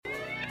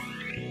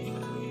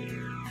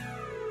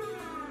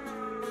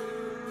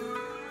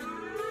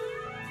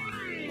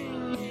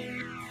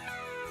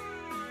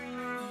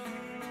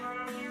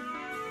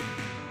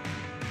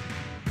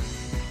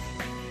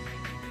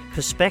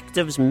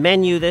Perspectives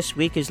menu this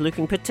week is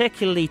looking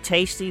particularly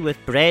tasty with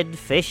bread,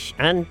 fish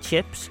and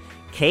chips,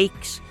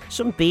 cakes,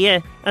 some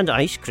beer and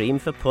ice cream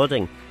for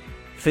pudding.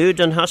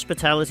 Food and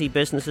hospitality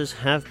businesses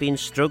have been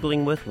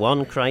struggling with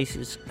one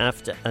crisis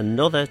after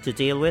another to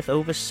deal with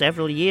over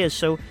several years.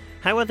 So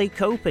how are they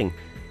coping?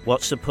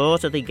 What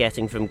support are they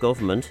getting from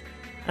government?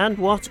 And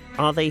what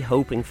are they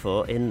hoping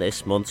for in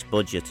this month's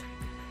budget?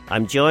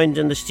 I'm joined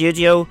in the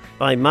studio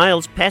by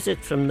Miles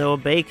Pettit from Noah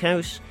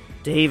Bakehouse,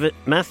 David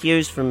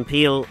Matthews from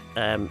Peel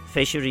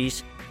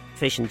Fisheries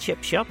Fish and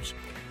Chip Shops,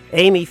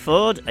 Amy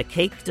Ford, a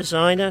cake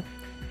designer,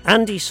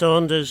 Andy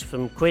Saunders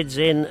from Quids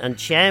Inn and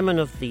chairman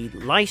of the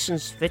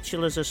Licensed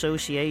Victuallers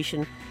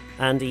Association,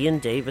 and Ian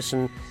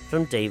Davison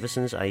from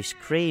Davison's Ice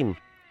Cream.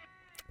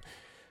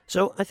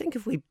 So I think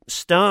if we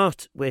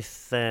start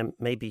with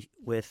maybe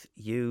with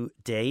you,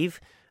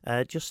 Dave,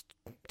 just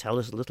tell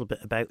us a little bit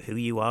about who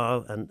you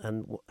are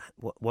and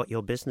what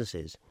your business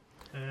is.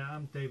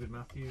 I'm David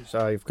Matthews.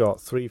 I've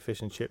got 3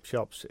 fish and chip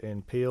shops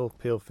in Peel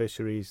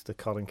Fisheries, the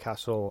Cod and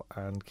Castle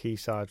and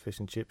Quayside Fish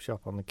and Chip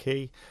Shop on the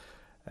Quay.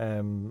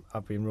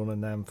 I've been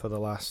running them for the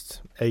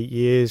last 8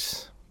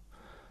 years.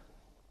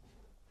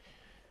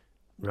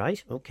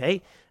 Right,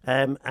 okay.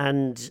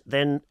 And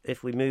then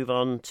if we move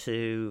on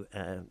to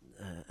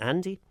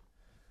Andy.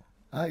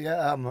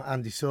 I'm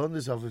Andy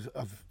Saunders.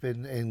 I've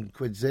been in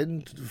Quids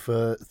Inn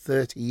for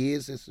 30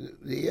 years this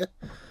year.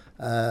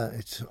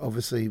 It's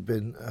obviously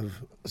been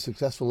a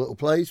successful little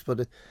place,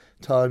 but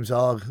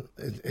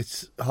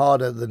it's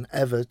harder than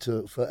ever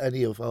for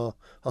any of our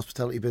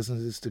hospitality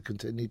businesses to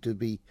continue to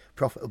be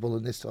profitable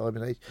in this time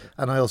and age.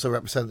 And I also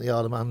represent the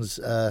Isle of Man's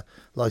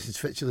Licensed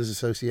Victuallers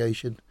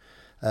Association,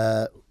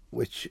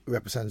 which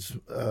represents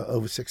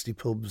over 60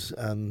 pubs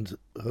and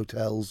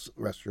hotels,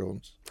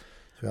 restaurants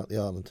throughout the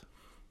island.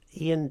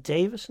 Ian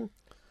Davison.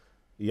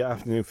 Yeah,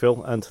 afternoon,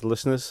 Phil, and to the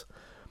listeners.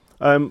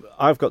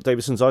 I've got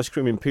Davison's Ice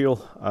Cream in Peel.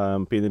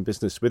 Been in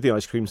business with the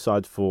ice cream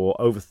side for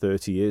over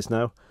 30 years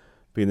now.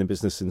 Been in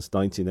business since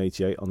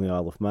 1988 on the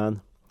Isle of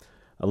Man.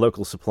 A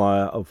local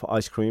supplier of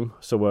ice cream.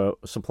 So we're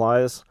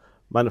suppliers,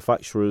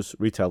 manufacturers,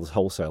 retailers,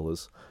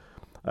 wholesalers.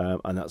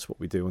 And that's what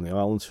we do on the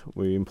island.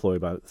 We employ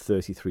about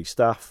 33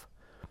 staff.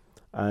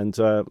 And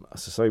as I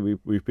say,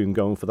 we've been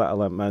going for that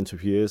amount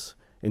of years.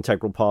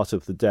 Integral part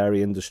of the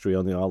dairy industry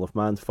on the Isle of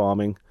Man,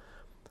 farming.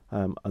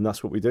 And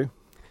that's what we do.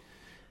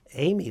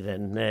 Amy,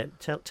 then,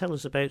 tell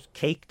us about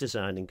cake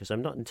designing, because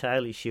I'm not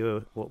entirely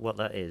sure what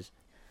that is.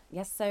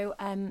 Yes, so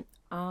I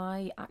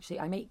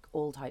make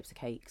all types of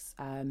cakes.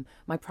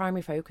 My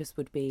primary focus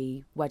would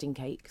be wedding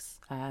cakes.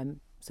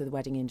 So the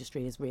wedding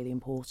industry is really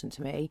important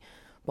to me.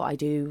 But I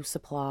do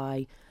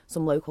supply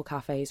some local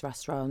cafes,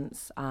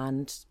 restaurants,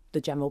 and the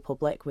general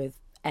public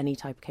with any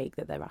type of cake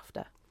that they're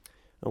after.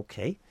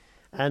 Okay.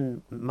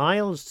 And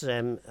Miles,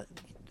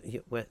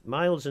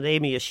 Miles and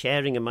Amy are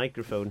sharing a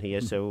microphone here,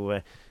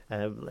 so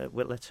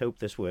let's hope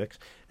this works.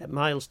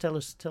 Miles, tell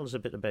us a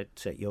bit about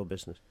your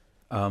business.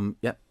 I'm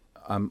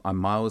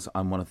Miles.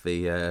 I'm one of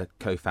the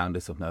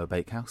co-founders of Noah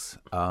Bakehouse.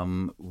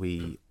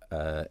 We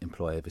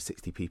employ over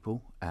 60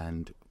 people,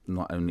 and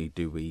not only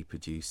do we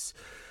produce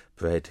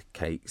bread,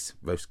 cakes,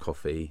 roast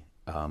coffee,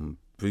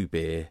 brew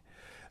beer,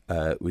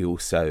 we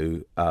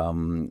also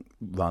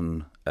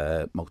run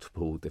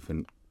multiple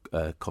different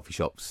coffee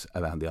shops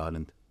around the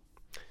island.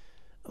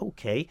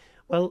 Okay,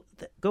 well,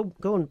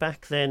 going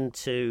back then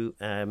to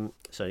I'm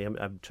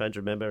trying to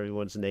remember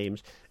everyone's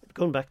names.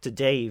 Going back to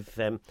Dave,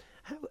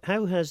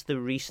 how has the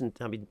recent?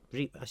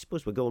 I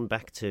suppose we're going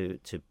back to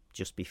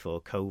just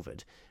before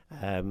COVID,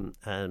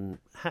 and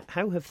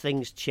how have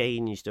things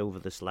changed over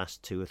this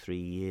last 2 or 3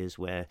 years?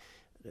 Where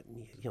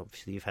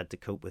obviously you've had to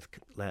cope with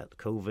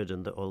COVID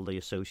and all the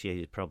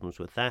associated problems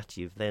with that.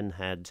 You've then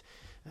had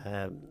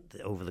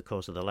over the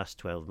course of the last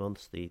 12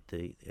 months the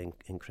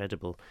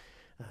incredible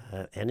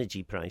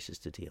energy prices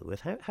to deal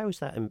with. How is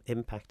that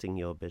impacting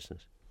your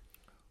business?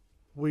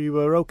 We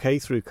were okay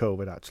through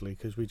COVID actually,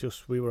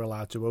 because we were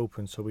allowed to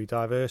open, so we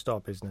diversed our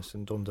business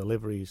and done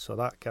deliveries, so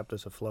that kept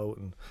us afloat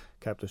and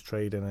kept us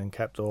trading and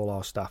kept all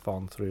our staff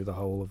on through the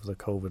whole of the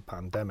COVID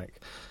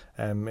pandemic.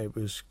 It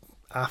was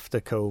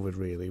after COVID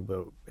really,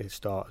 but it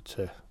started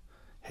to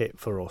hit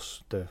for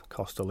us, the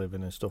cost of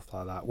living and stuff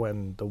like that.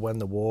 When the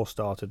war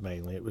started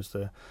mainly, it was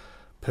the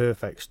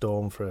perfect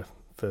storm for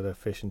the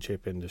fish and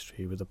chip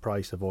industry, with the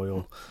price of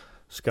oil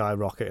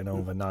skyrocketing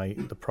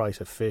overnight, the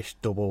price of fish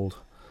doubled,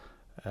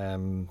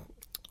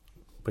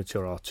 which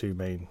are our 2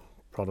 main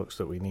products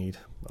that we need,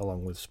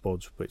 along with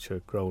spuds, which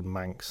are grown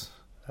Manx.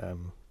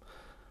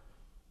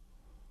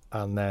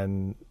 And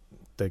then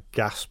the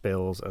gas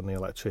bills and the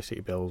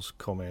electricity bills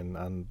come in,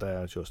 and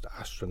they're just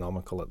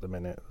astronomical at the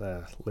minute.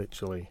 They're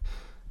literally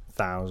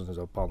thousands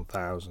upon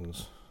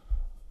thousands.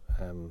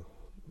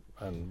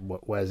 And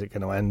where's it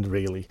going to end,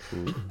 really?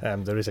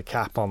 There is a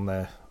cap on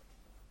the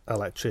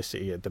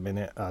electricity at the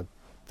minute. I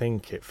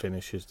think it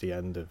finishes the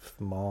end of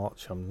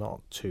March. I'm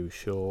not too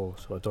sure,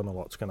 so I don't know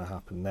what's going to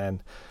happen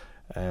then.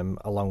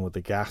 Along with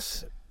the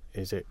gas,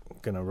 is it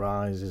going to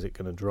rise? Is it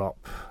going to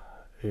drop?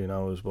 Who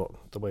knows? But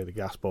the way the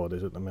gas board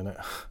is at the minute,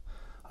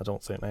 I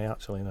don't think they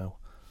actually know.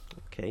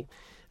 Okay.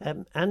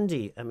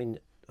 Andy, I mean,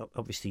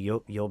 obviously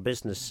your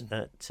business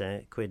at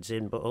Quids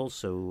Inn, but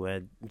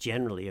also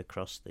generally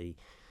across the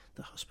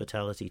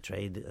hospitality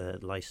trade,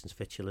 licensed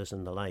victuallers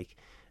and the like.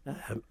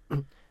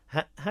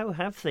 How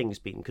have things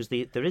been? Because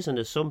there is an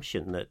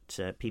assumption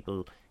that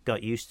people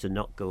got used to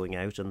not going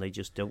out and they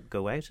just don't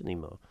go out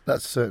anymore.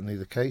 That's certainly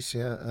the case,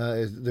 yeah.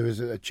 There is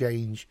a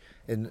change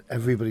in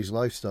everybody's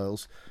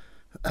lifestyles.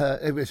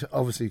 It was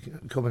obviously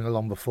coming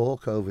along before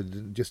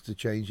COVID, just a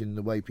change in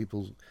the way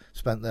people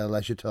spent their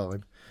leisure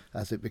time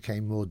as it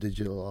became more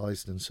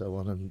digitalised and so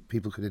on, and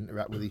people could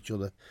interact with each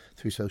other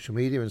through social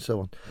media and so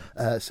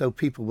on. So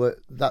people were,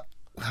 that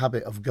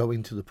habit of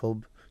going to the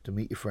pub to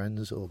meet your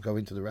friends or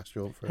going to the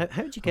restaurant for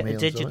how do you get a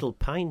digital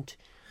pint?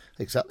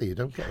 Exactly, you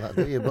don't get that,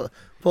 do you?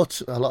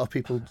 But a lot of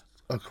people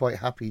are quite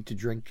happy to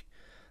drink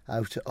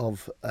out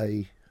of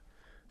a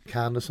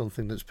can or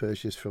something that's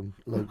purchased from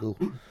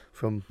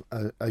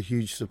a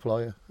huge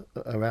supplier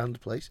around the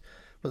place.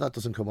 But that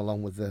doesn't come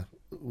along with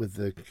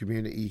the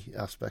community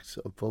aspects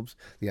of pubs,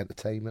 the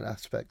entertainment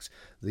aspects,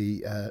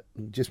 the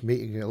just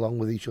meeting along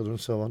with each other and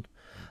so on.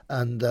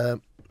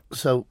 And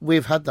so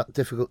we've had that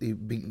difficulty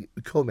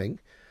becoming.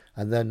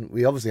 And then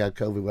we obviously had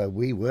COVID where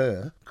we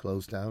were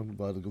closed down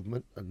by the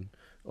government and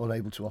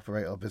unable to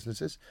operate our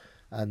businesses.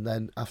 And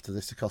then after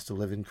this, the cost of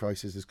living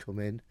crisis has come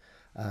in,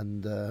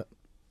 and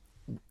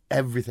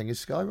everything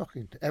is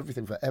skyrocketing.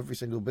 Everything for every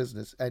single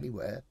business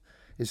anywhere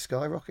is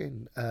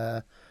skyrocketing.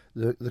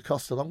 The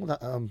cost along with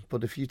that.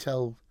 But if you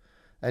tell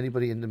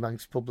anybody in the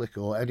Manx public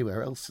or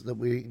anywhere else that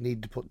we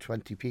need to put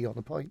 20p on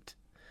a pint,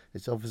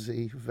 it's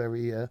obviously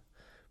very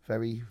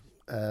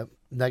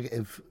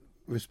negative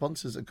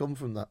responses that come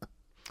from that.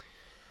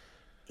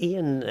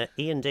 Ian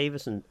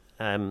Davison,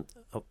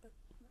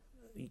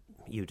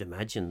 you'd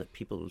imagine that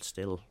people will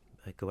still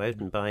go out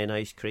and buy an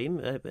ice cream.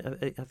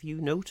 Have you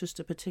noticed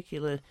a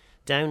particular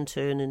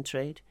downturn in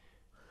trade?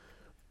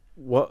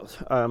 Well,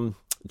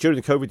 during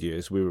the COVID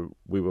years, we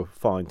were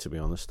fine, to be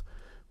honest,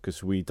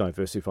 because we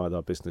diversified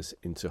our business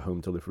into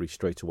home delivery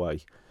straight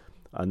away,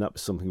 and that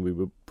was something we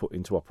would put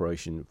into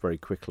operation very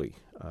quickly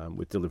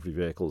with delivery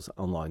vehicles,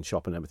 online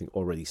shop, and everything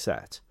already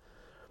set.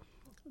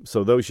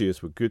 So those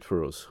years were good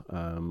for us.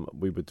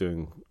 We were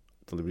doing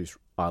deliveries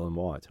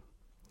island-wide.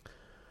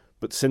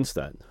 But since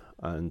then,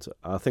 and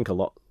I think a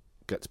lot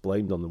gets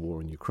blamed on the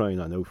war in Ukraine,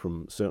 I know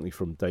certainly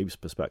from Dave's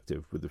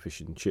perspective with the fish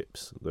and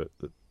chips, the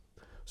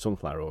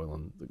sunflower oil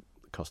and the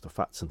cost of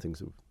fats and things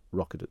have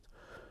rocketed.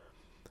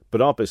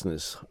 But our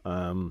business,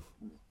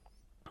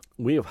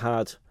 we have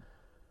had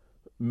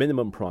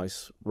minimum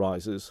price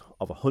rises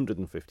of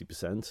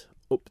 150%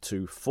 up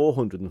to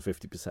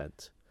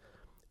 450%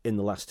 in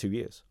the last 2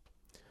 years.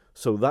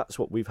 So that's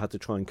what we've had to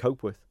try and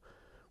cope with.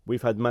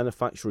 We've had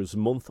manufacturers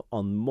month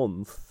on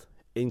month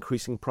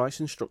increasing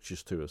pricing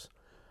structures to us.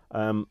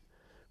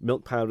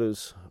 Milk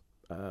powders,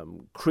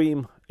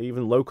 cream,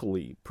 even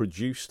locally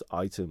produced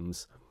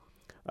items.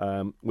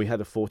 We had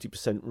a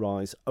 40%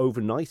 rise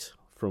overnight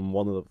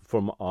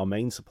from our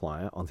main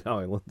supplier on the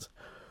island.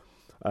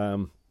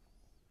 And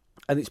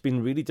it's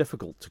been really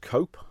difficult to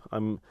cope.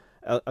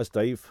 As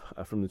Dave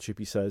from the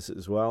Chippy says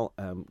as well,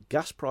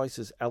 gas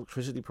prices,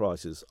 electricity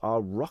prices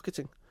are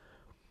rocketing.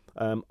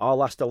 Our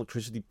last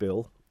electricity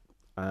bill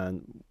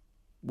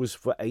was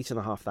for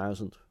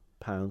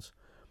 £8,500,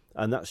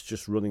 and that's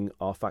just running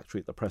our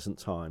factory at the present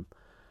time.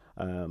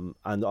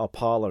 And our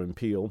parlour in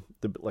Peel,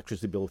 the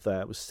electricity bill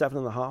there was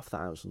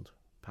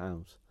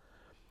 £7,500.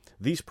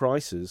 These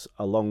prices,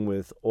 along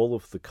with all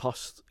of the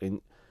costs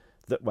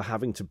that we're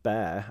having to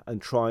bear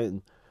and try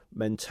and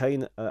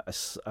maintain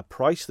a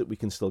price that we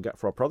can still get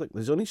for our product,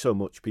 there's only so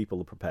much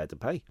people are prepared to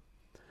pay.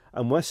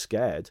 And we're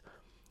scared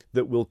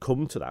that we'll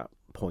come to that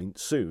point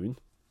soon,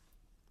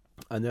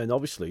 and then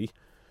obviously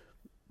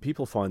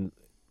people find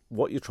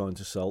what you're trying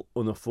to sell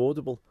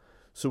unaffordable.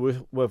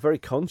 So we're very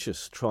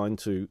conscious trying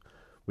to,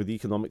 with the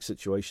economic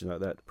situation out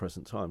there at the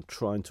present time,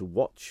 trying to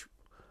watch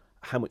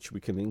how much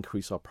we can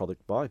increase our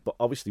product by. But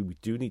obviously we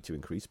do need to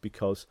increase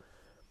because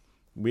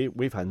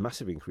we've had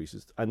massive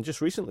increases, and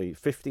just recently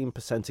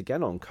 15%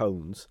 again on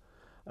cones,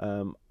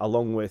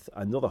 along with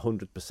another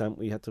 100%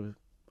 we had to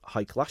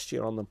hike last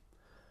year on them.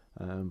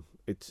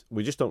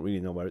 We just don't really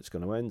know where it's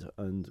going to end,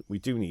 and we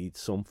do need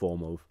some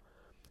form of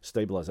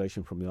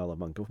stabilisation from the Isle of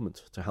Man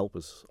government to help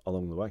us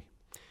along the way.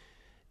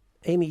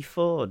 Amy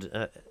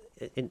Ford,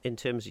 in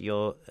terms of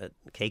your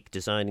cake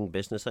designing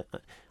business,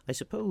 I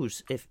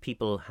suppose if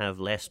people have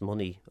less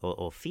money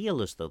or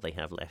feel as though they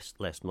have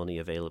less money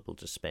available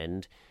to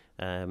spend,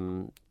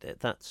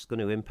 that's going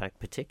to impact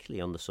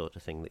particularly on the sort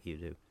of thing that you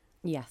do.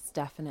 Yes,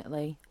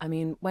 definitely. I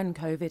mean, when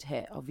COVID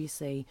hit,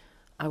 obviously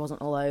I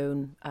wasn't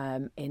alone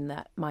in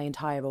that my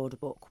entire order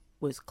book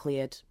was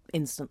cleared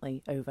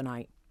instantly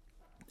overnight.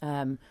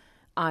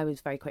 I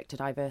was very quick to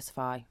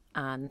diversify,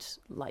 and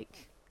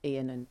like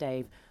Ian and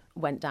Dave,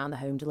 went down the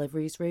home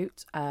deliveries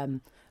route.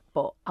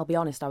 But I'll be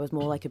honest, I was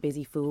more like a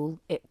busy fool.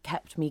 It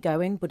kept me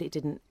going, but it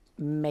didn't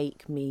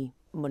make me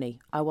money.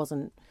 I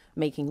wasn't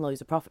making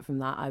loads of profit from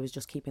that. I was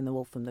just keeping the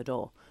wolf from the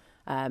door.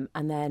 And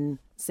then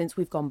since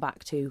we've gone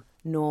back to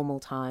normal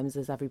times,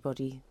 as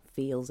everybody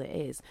feels it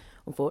is,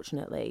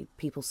 unfortunately,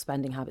 people's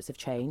spending habits have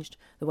changed.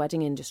 The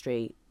wedding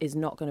industry is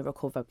not going to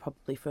recover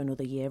probably for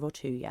another year or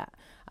two yet.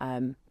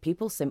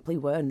 People simply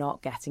were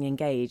not getting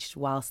engaged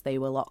whilst they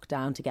were locked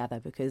down together,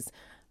 because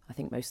I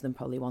think most of them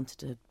probably wanted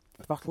to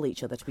throttle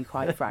each other, to be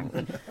quite frank.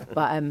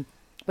 But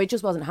it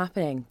just wasn't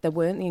happening. There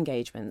weren't the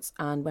engagements.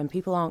 And when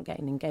people aren't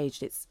getting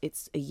engaged,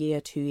 it's a year,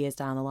 2 years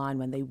down the line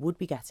when they would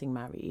be getting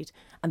married.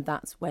 And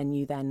that's when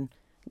you then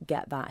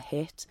get that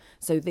hit.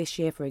 So this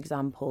year, for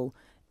example,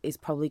 is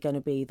probably going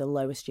to be the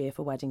lowest year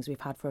for weddings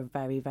we've had for a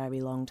very,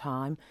 very long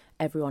time.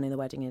 Everyone in the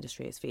wedding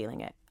industry is feeling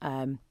it.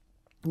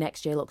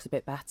 Next year looks a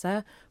bit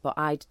better, but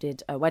I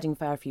did a wedding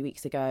fair a few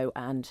weeks ago,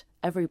 and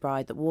every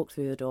bride that walked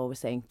through the door was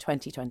saying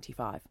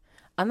 2025.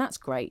 And that's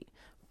great,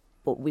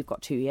 but we've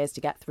got 2 years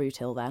to get through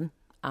till then,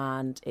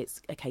 and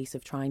it's a case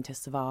of trying to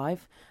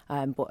survive.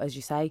 But as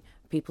you say,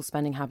 people's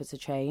spending habits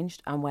have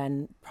changed, and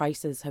when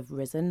prices have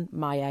risen,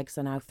 my eggs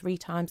are now 3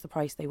 times the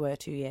price they were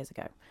 2 years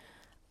ago.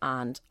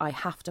 And I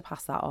have to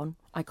pass that on.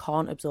 I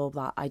can't absorb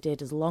that. I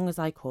did as long as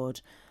I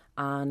could,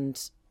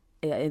 and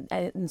it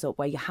ends up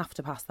where you have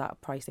to pass that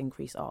price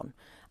increase on.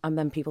 And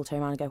then people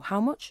turn around and go, how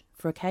much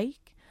for a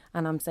cake?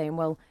 And I'm saying,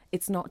 well,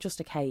 it's not just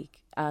a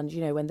cake. And,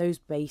 you know, when those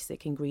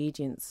basic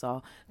ingredients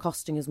are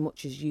costing as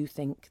much as you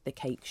think the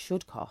cake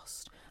should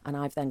cost, and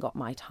I've then got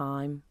my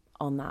time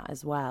on that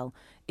as well,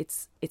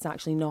 it's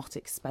actually not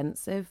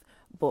expensive,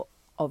 but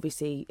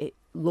obviously it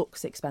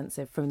looks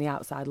expensive from the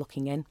outside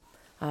looking in.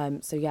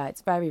 So yeah,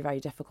 it's very, very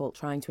difficult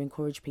trying to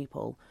encourage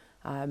people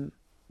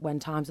when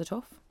times are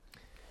tough.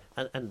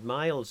 And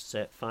Miles,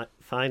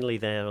 finally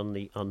there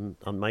on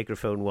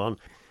microphone one,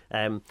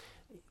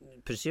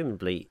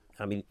 presumably,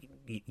 I mean,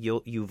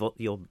 your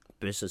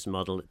business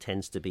model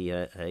tends to be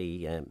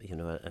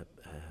a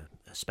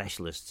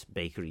specialist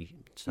bakery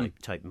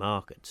type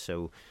market.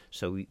 So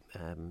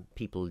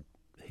people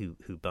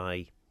who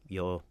buy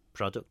your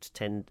product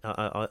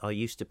are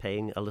used to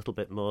paying a little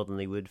bit more than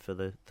they would for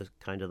the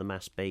kind of the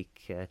mass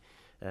bake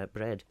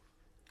bread.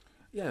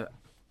 Yeah,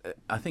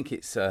 I think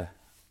it's. I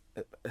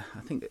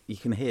think you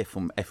can hear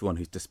from everyone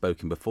who's just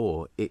spoken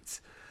before.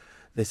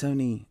 There's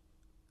only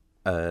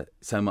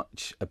so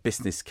much a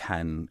business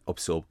can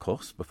absorb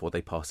costs before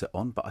they pass it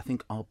on. But I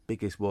think our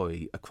biggest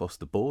worry across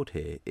the board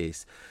here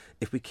is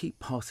if we keep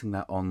passing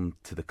that on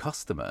to the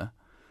customer,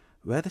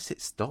 where does it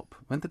stop?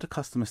 When did the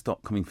customer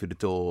stop coming through the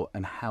door,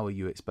 and how are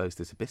you exposed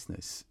as a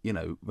business? You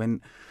know,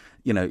 when,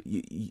 you know,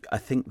 I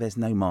think there's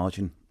no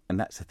margin, and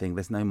that's the thing.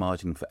 There's no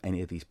margin for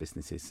any of these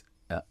businesses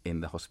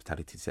in the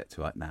hospitality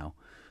sector right now.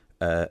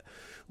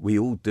 We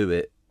all do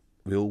it.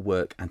 We all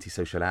work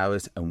antisocial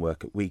hours and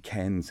work at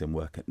weekends and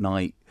work at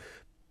night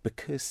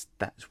because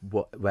that's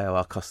where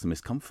our customers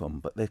come from.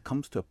 But there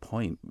comes to a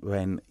point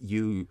when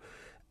you,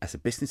 as a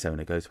business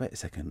owner, goes, wait a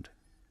second,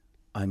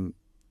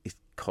 it's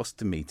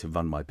costing me to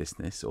run my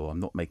business, or I'm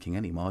not making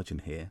any margin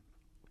here,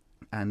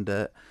 and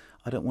I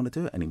don't want to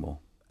do it anymore.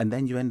 And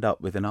then you end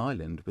up with an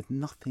island with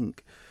nothing,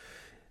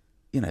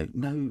 you know,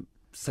 no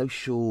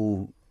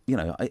social, you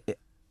know,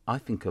 I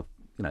think of,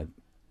 you know,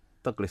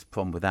 Douglas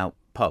Prom without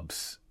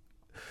pubs,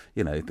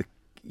 you know,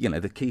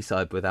 the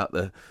quayside without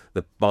the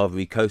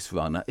Barbary Coast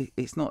Run.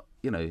 It's not,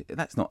 you know,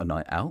 that's not a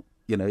night out.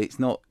 You know, it's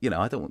not, you know,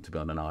 I don't want to be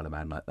on an Isle of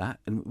Man like that.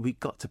 And we've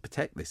got to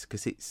protect this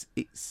because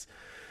it's.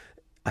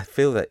 I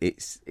feel that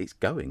it's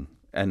going,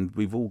 and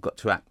we've all got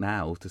to act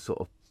now to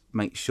sort of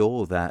make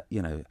sure that,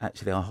 you know,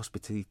 actually our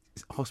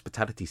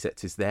hospitality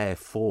sector is there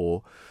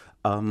for,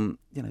 you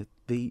know,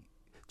 the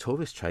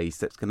tourist trades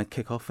that's going to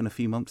kick off in a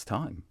few months'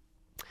 time.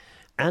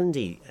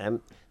 Andy,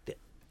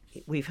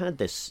 we've had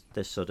this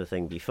sort of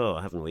thing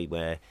before, haven't we?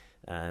 Where,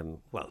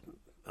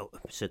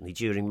 certainly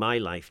during my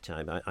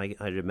lifetime, I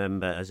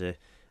remember as a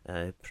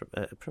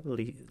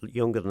probably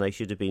younger than I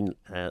should have been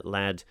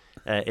lad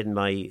in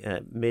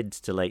my mid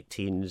to late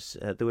teens,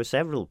 there were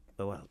several,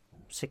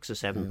 6 or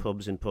 7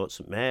 pubs in Port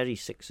St Mary,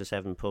 6 or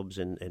 7 pubs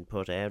in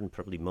Port Erin,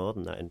 probably more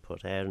than that in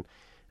Port Erin,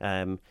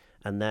 and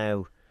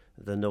now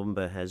the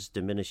number has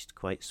diminished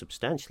quite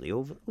substantially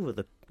over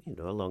the, you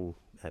know, a long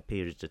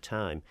period of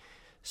time.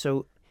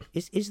 So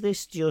is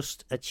this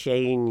just a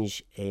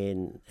change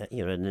in,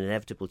 you know, an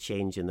inevitable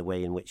change in the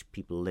way in which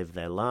people live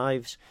their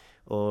lives?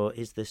 Or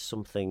is this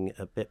something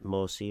a bit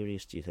more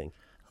serious, do you think?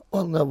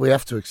 Well, no, we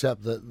have to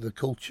accept that the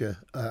culture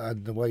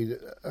and the way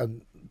that,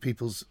 and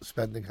people's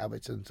spending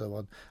habits and so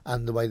on,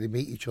 and the way they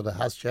meet each other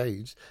has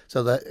changed.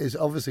 So there is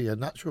obviously a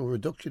natural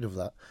reduction of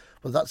that.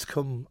 But that's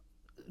come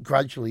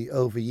gradually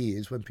over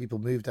years when people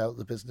moved out of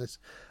the business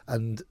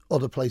and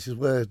other places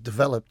were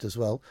developed as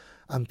well.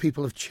 And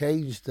people have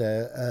changed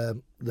their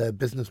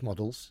business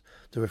models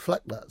to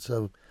reflect that.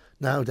 So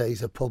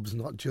nowadays a pub's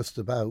not just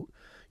about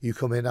you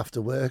come in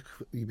after work,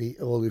 you meet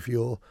all of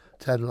your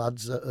 10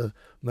 lads that are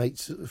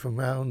mates from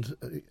round,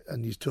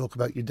 and you talk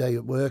about your day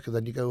at work, and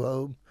then you go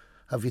home,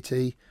 have your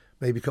tea,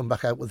 maybe come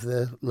back out with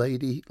the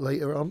lady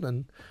later on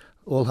and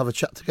all have a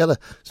chat together.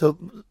 So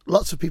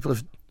lots of people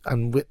have,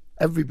 and with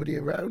everybody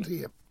around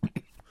here,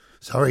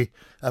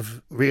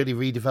 have really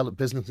redeveloped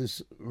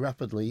businesses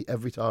rapidly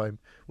every time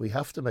we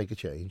have to make a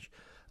change.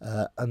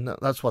 And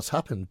that's what's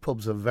happened.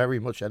 Pubs are very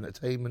much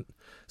entertainment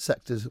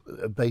sectors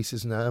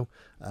bases now.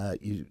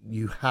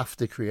 You have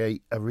to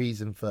create a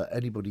reason for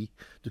anybody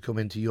to come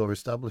into your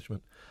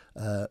establishment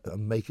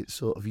and make it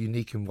sort of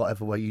unique in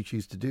whatever way you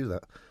choose to do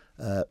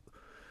that.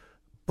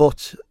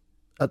 But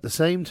at the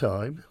same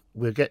time,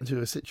 we're getting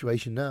to a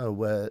situation now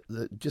where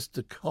just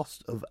the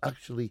cost of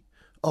actually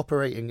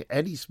operating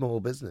any small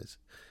business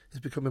is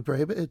becoming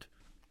prohibited.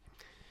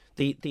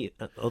 The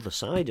other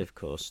side, of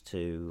course,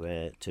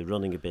 to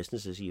running a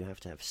business is you have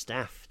to have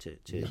staff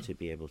to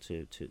be able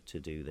to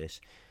do this.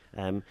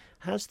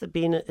 Has there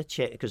been a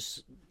change?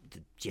 Because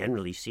there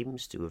generally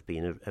seems to have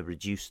been a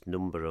reduced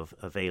number of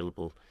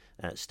available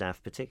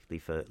staff, particularly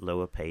for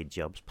lower paid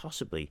jobs,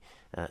 possibly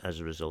as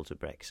a result of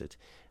Brexit.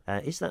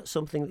 Is that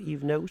something that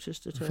you've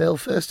noticed at all? Phil,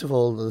 first of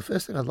all, the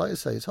first thing I'd like to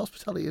say is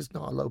hospitality is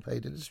not a low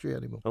paid industry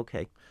anymore.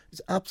 Okay.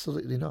 It's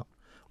absolutely not.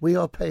 We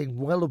are paying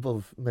well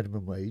above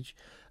minimum wage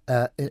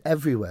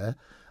everywhere,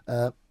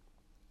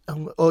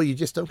 or you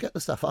just don't get the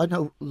staff. I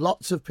know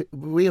lots of people.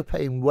 We are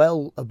paying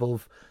well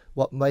above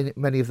what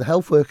many of the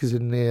health workers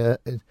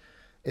in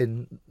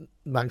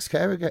Manx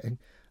Care are getting,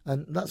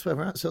 and that's where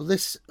we're at. So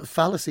this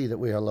fallacy that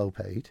we are low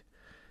paid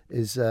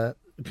is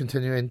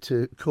continuing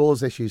to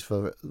cause issues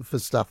for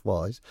staff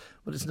wise,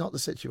 but it's not the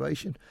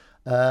situation.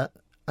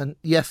 And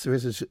yes, there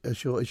is a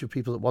shortage of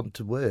people that want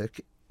to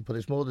work, but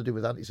it's more to do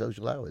with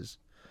antisocial hours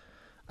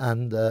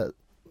and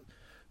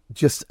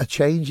just a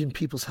change in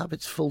people's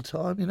habits full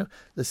time. You know,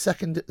 the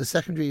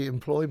secondary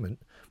employment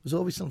was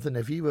always something.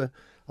 If you were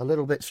a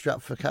little bit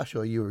strapped for cash,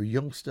 or you were a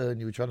youngster and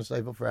you were trying to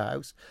save up for a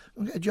house, go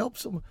and get a job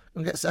somewhere, go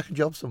and get a second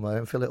job somewhere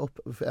and fill it up,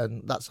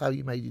 and that's how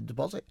you made your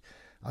deposit.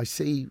 I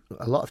see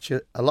a lot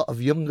of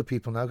younger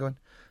people now going,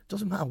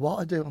 doesn't matter what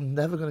I do, I'm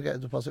never going to get a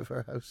deposit for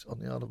a house on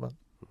the Isle of Man.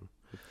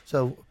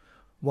 So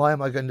why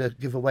am I going to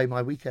give away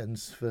my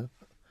weekends for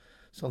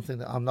something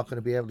that I'm not going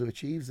to be able to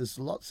achieve? There's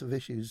lots of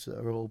issues that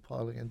are all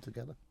piling in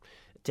together.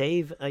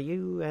 Dave, are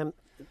you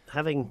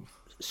having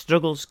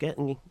struggles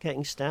getting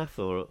staff,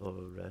 or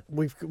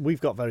We've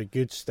got very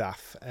good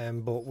staff,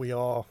 but we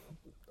are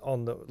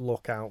on the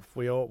lookout.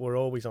 We're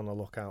always on the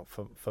lookout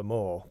for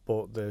more,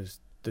 but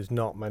there's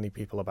not many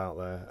people about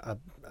there.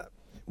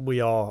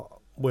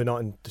 We're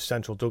not in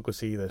central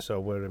Douglas either, so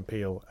we're in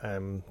Peel.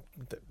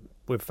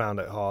 We've found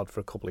it hard for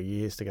a couple of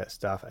years to get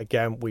staff.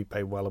 Again, we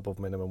pay well above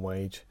minimum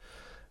wage.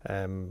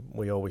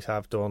 We always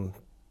have done,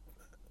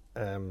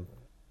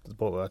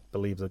 but I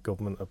believe the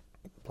government are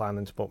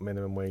planning to put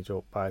minimum wage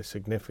up by a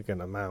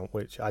significant amount,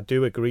 which I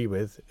do agree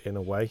with in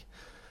a way,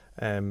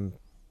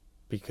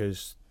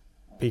 because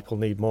people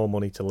need more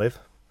money to live.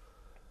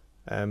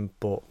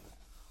 But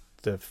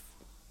the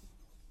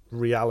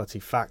reality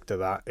factor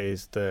that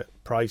is that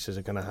prices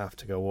are going to have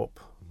to go up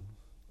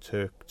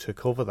to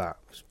cover that.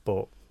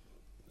 But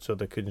so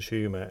the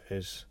consumer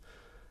is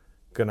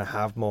going to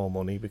have more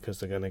money because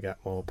they're going to get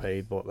more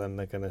paid, but then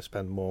they're going to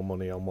spend more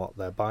money on what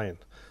they're buying.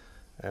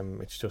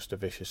 It's just a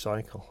vicious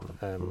cycle.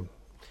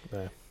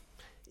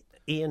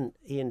 Ian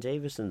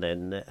Davison,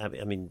 then,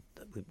 I mean,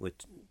 with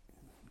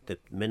the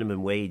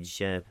minimum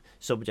wage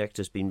subject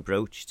has been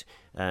broached.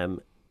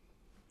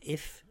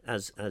 If,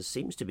 as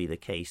seems to be the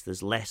case,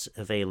 there's less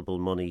available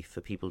money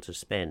for people to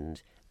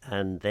spend,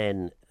 and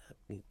then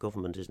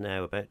government is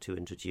now about to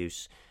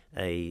introduce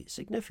a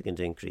significant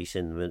increase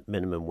in the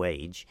minimum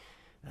wage,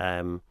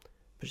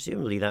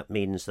 presumably that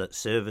means that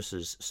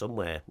services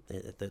somewhere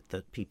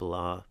that people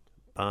are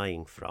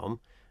buying from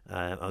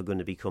are going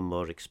to become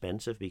more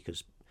expensive,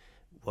 because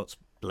what's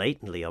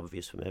blatantly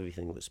obvious from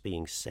everything that's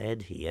being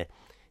said here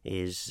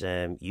is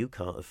you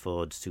can't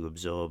afford to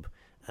absorb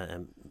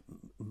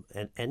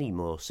any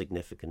more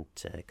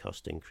significant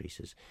cost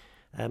increases.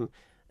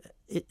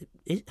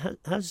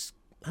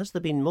 Has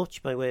there been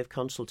much by way of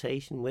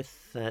consultation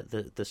with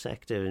the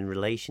sector in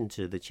relation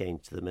to the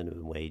change to the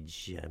minimum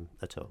wage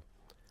at all?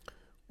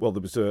 Well,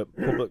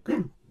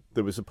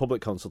 there was a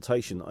public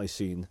consultation I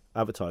seen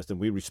advertised, and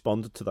we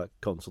responded to that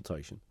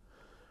consultation.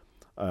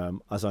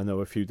 As I know,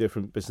 a few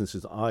different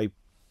businesses I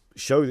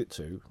showed it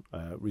to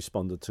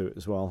responded to it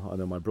as well. I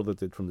know my brother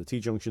did from the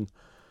T-Junction,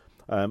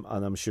 and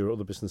I'm sure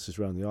other businesses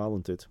around the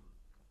island did.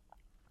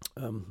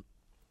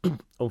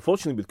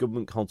 Unfortunately, with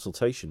government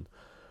consultation,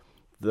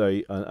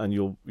 they and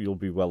you'll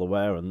be well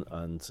aware,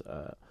 and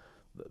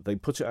they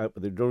put it out,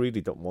 but they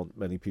really don't want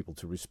many people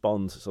to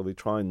respond, so they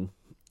try and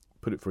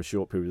put it for a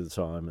short period of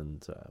time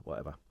and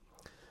whatever.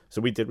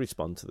 So we did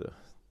respond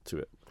to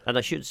it. And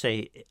I should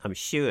say, I'm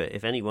sure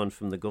if anyone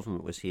from the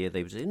government was here,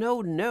 they would say,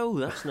 no,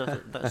 that's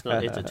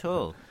not it at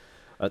all.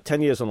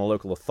 10 years on a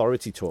local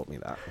authority taught me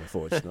that,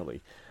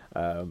 unfortunately.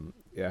 I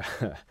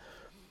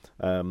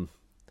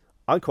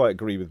quite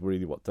agree with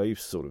really what Dave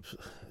sort of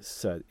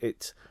said.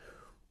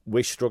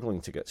 We're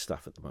struggling to get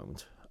staff at the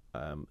moment.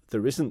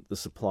 There isn't the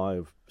supply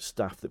of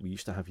staff that we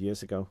used to have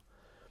years ago.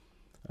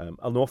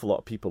 An awful lot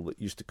of people that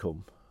used to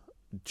come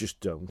just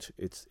don't.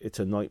 It's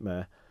a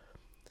nightmare.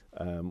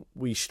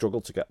 We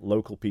struggle to get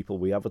local people.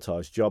 We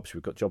advertise jobs.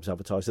 We've got jobs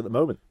advertised at the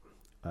moment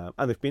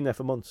and they've been there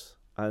for months,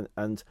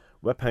 and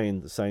we're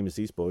paying the same as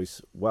these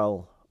boys,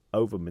 well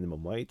over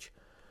minimum wage.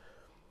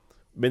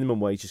 Minimum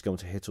wage is going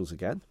to hit us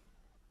again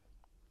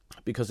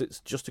because it's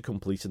just a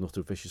complete and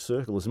utter vicious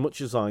circle. As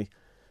much as I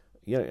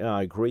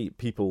agree,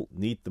 people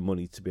need the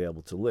money to be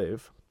able to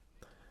live,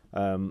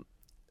 and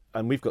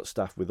we've got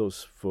staff with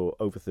us for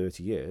over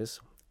 30 years.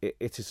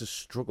 It is a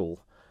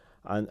struggle,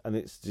 and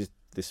it's just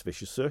this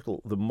vicious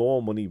circle. The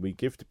more money we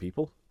give to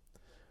people,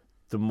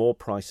 the more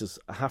prices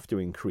have to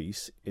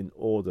increase in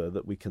order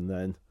that we can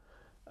then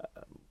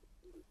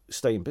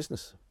stay in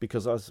business.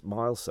 Because as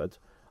Miles said,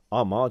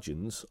 our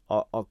margins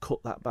are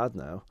cut that bad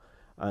now,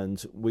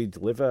 and we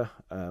deliver.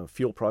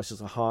 Fuel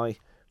prices are high.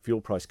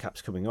 Fuel price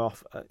caps coming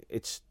off.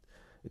 It's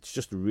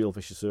just a real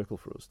vicious circle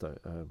for us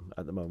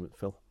at the moment,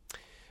 Phil.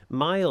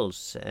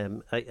 Miles,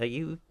 are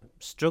you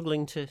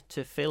struggling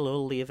to fill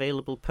all the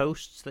available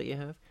posts that you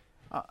have?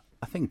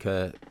 I think,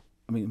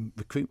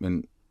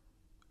 recruitment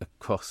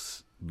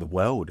across the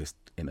world is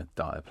in a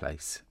dire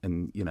place.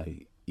 And,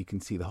 you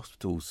can see the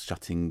hospitals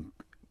shutting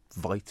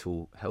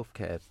vital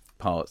healthcare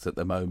parts at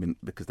the moment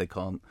because they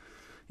can't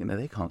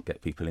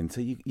get people in.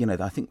 So,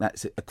 I think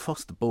that's it.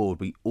 Across the board,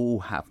 we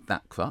all have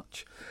that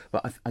crutch.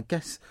 But I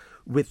guess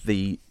with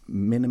the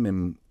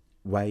minimum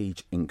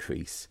wage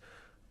increase,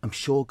 I'm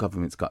sure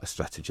government's got a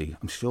strategy.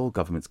 I'm sure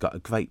government's got a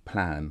great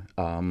plan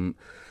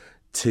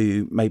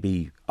to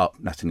maybe up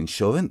national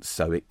insurance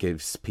so it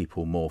gives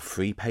people more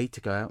free pay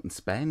to go out and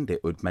spend.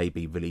 It would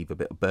maybe relieve a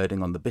bit of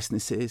burden on the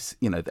businesses.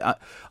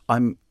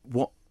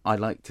 What I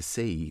like to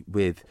see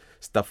with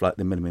stuff like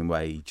the minimum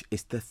wage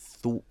is the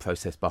thought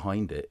process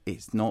behind it.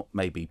 It's not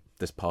maybe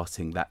just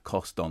passing that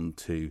cost on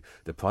to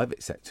the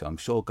private sector. I'm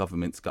sure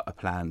government's got a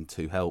plan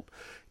to help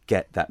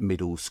get that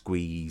middle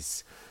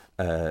squeeze,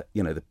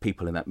 the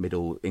people in that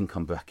middle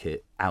income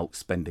bracket out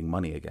spending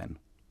money again.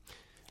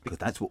 Because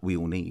that's what we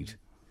all need.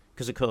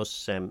 Because, of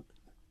course,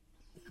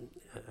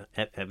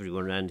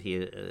 everyone around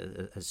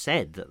here has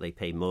said that they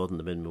pay more than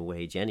the minimum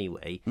wage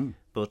anyway.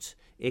 But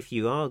if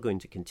you are going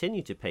to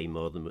continue to pay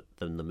more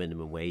than the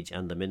minimum wage,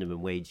 and the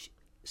minimum wage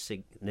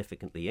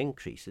significantly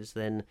increases,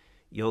 then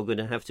you're going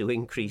to have to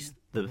increase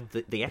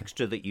the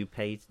extra that you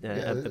paid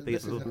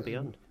above and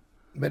beyond.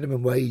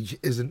 Minimum wage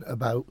isn't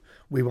about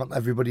we want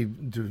everybody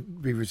to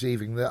be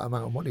receiving that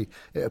amount of money.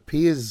 It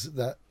appears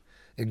that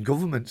in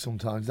government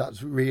sometimes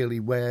that's really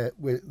where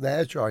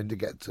they're trying to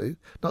get to,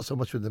 not so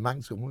much with the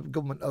Manx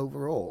government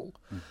overall.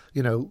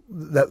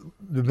 That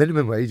the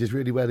minimum wage is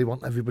really where they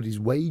want everybody's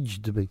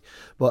wage to be.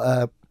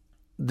 But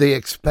the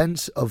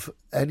expense of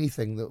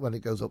anything that when it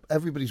goes up,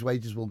 everybody's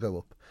wages will go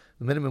up.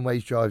 The minimum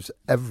wage drives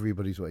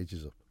everybody's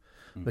wages up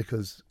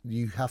because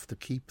you have to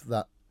keep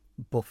that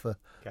buffer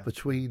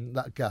between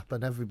that gap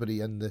and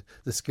everybody and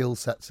the skill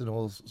sets and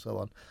all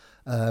so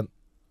on.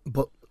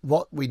 But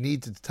what we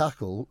need to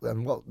tackle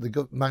and what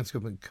the Manx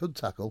government could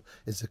tackle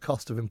is the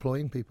cost of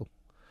employing people.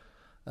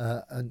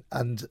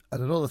 And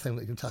another thing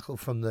that you can tackle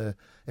from the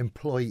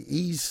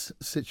employees'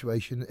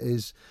 situation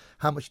is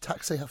how much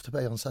tax they have to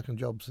pay on second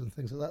jobs and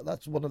things like that.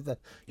 That's one of the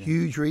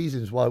huge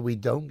reasons why we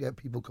don't get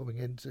people coming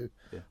into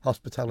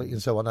hospitality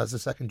and so on as a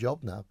second job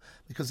now,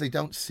 because they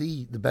don't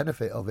see the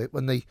benefit of it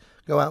when they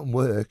go out and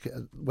work.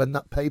 When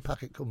that pay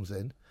packet comes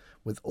in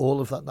with all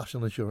of that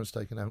national insurance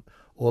taken out,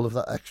 all of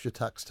that extra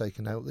tax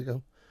taken out, they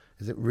go,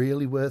 is it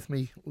really worth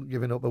me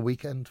giving up a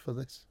weekend for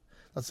this?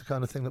 That's the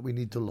kind of thing that we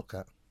need to look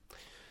at.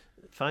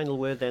 Final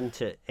word then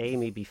to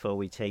Amy before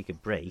we take a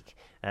break.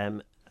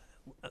 I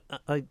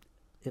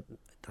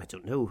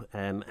don't know.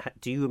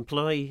 Do you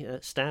employ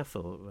staff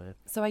or?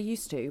 So I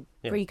used to.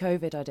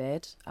 Pre-COVID, I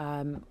did.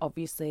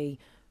 Obviously,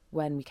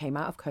 when we came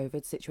out of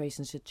COVID,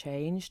 situations had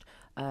changed.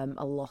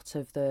 A lot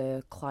of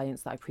the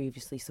clients that I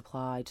previously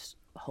supplied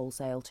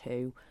wholesale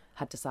to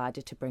had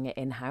decided to bring it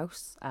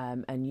in-house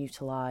and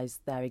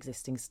utilise their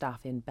existing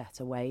staff in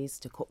better ways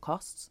to cut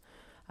costs.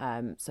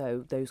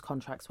 So those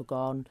contracts were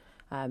gone.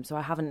 So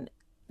I haven't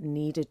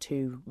needed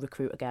to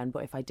recruit again,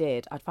 but if I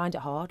did, I'd find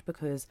it hard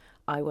because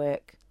I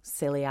work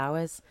silly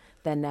hours.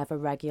 They're never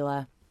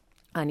regular.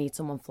 I need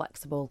someone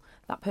flexible.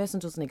 That person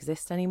doesn't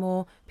exist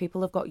anymore.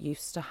 People have got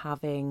used to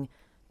having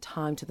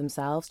time to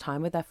themselves,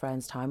 time with their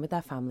friends, time with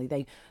their family.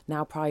 They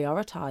now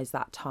prioritise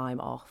that time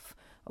off,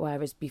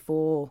 whereas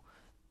before,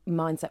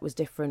 mindset was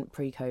different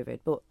pre-COVID,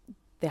 but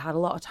they had a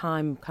lot of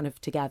time kind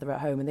of together at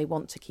home and they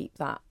want to keep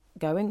that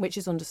going, which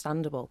is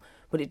understandable,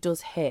 but it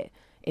does hit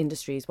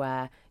industries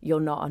where you're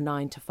not a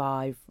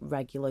 9-to-5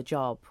 regular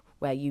job,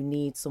 where you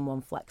need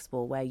someone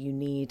flexible, where you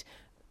need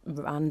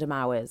random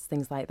hours,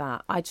 things like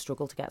that. I'd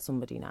struggle to get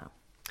somebody now.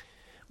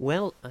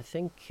 Well, I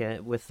think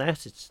with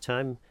that, it's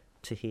time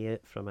to hear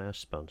from our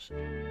sponsor.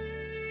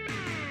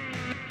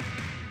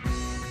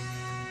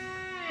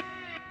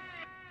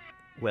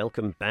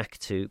 Welcome back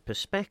to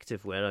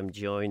Perspective, where I'm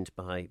joined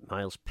by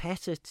Miles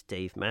Pettit,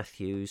 Dave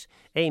Matthews,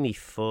 Amy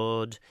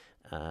Ford,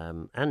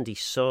 Andy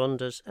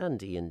Saunders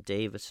and Ian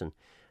Davidson.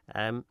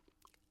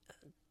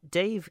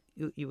 Dave,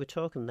 you were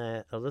talking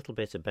there a little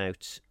bit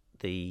about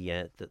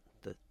the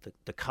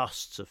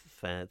costs of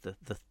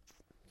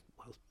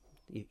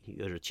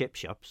you're a chip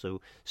shop,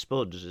 so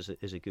Spuds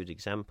is a good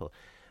example.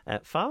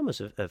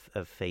 Farmers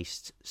have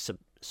faced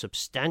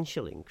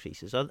substantial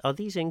increases. Are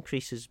these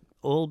increases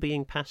all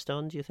being passed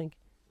on, do you think?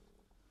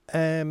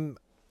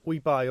 We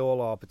buy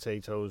all our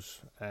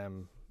potatoes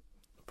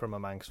from a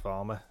Manx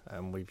farmer,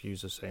 and we've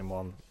used the same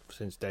one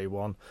since day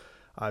one.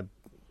 I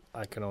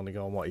can only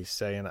go on what he's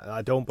saying.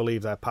 I don't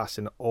believe they're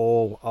passing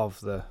all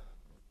of the...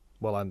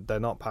 Well, they're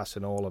not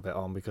passing all of it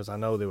on, because I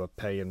know they were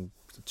paying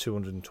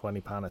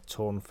 £220 a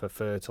tonne for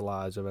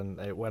fertiliser, and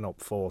it went up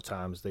 4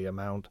 times the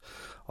amount.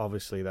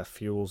 Obviously, their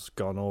fuel's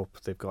gone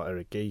up. They've got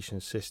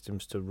irrigation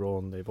systems to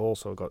run. They've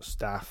also got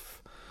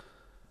staff,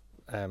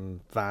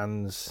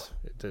 vans.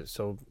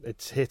 So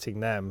it's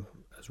hitting them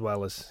as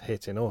well as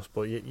hitting us.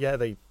 But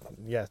they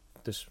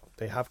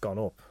have gone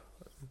up.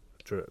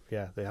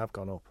 Yeah, they have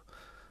gone up.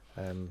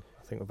 I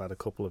think we've had a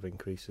couple of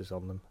increases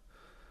on them.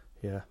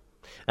 Yeah.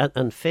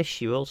 And fish,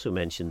 you also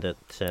mentioned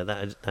that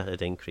that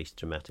had increased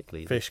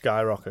dramatically. Fish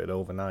skyrocketed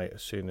overnight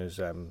as soon as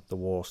the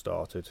war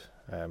started,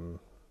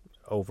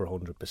 over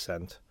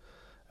 100%.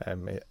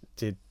 It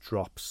did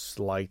drop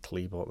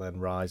slightly, but then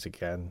rise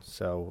again.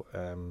 So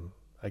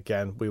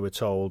again, we were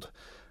told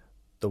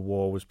the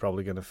war was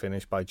probably going to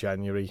finish by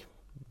January,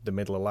 the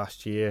middle of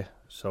last year.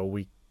 So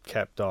we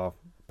kept our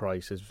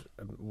prices.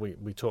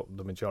 We took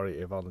the majority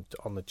of on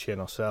the chin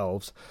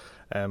ourselves,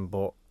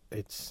 but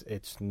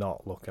it's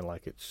not looking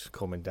like it's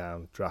coming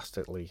down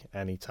drastically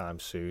anytime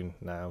soon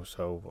now.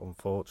 So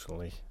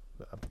unfortunately,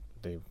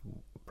 the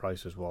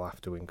prices will have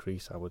to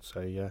increase, I would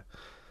say. Yeah.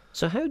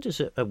 So how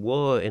does a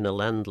war in a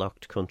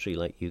landlocked country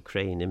like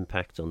Ukraine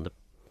impact on the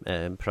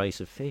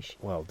price of fish?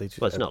 Well,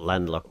 it's not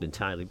landlocked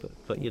entirely,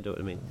 but you know what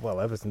I mean.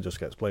 Well, everything just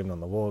gets blamed on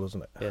the war,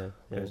 doesn't it?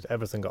 Yeah.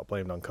 Everything got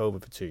blamed on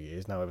COVID for 2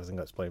 years. Now everything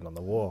gets blamed on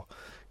the war.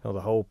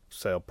 The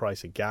wholesale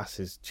price of gas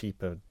is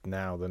cheaper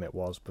now than it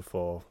was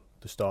before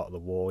the start of the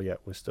war, yet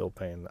we're still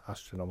paying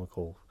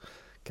astronomical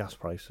gas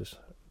prices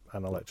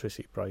and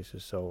electricity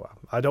prices. So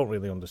I don't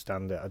really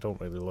understand it. I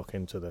don't really look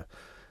into the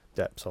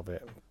depths of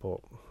it, but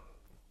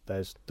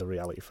there's the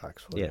reality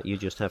facts for you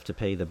just have to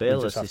pay the bill.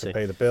 You just have to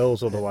pay the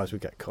bills, otherwise we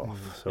get cut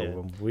off.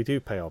 So we do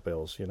pay our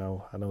bills, I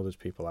know there's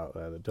people out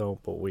there that don't,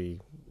 but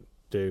we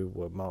do.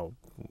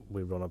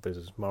 We run our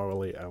business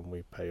morally, and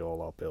we pay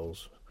all our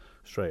bills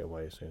straight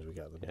away as soon as we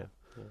get them.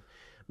 Yeah.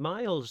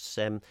 Miles,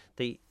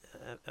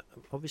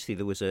 obviously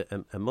there was a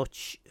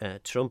much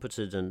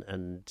trumpeted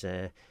and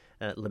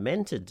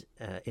lamented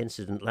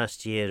incident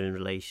last year in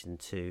relation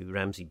to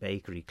Ramsey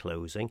Bakery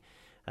closing.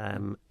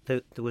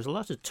 There was a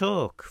lot of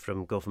talk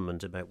from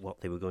government about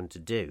what they were going to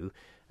do.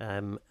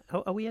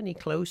 Are we any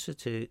closer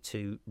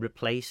to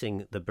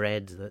replacing the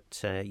bread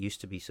that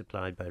used to be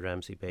supplied by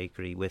Ramsey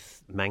Bakery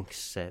with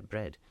Manx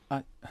bread?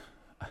 I'd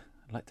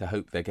like to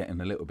hope they're getting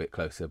a little bit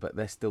closer, but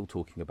they're still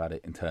talking about it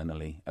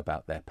internally,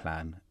 about their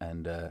plan.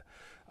 And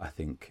I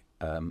think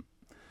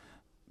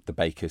the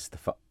bakers,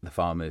 the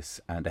farmers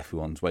and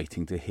everyone's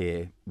waiting to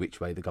hear which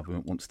way the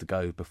government wants to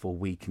go before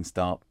we can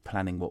start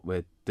planning what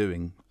we're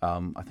doing.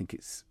 I think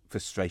it's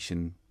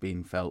frustration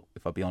being felt,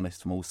 if I'll be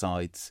honest, from all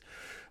sides.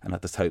 And I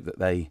just hope that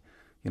they,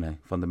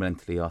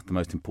 fundamentally ask the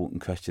most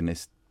important question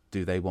is,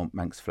 do they want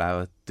Manx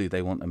flour? Do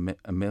they want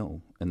a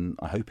mill? And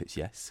I hope it's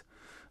yes,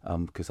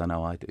 because I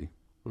know I do.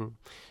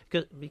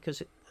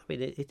 Because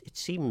it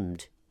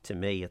seemed to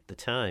me at the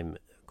time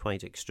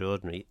quite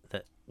extraordinary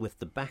that with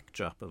the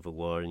backdrop of a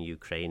war in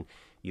Ukraine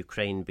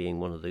being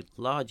one of the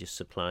largest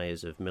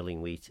suppliers of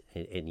milling wheat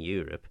in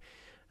Europe,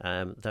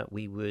 that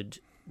we would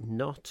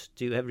not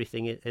do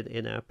everything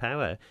in our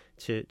power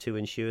to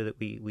ensure that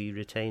we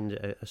retained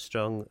a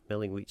strong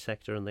milling wheat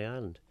sector on the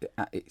island.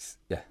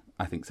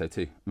 I think so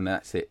too. I mean,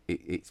 that's it.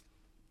 It's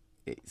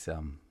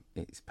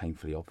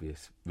painfully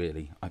obvious,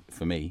 really,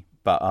 for me.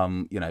 But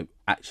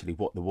actually,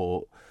 what the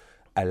war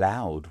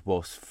allowed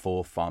was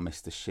for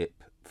farmers to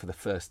ship for the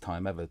first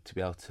time ever to be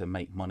able to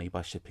make money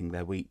by shipping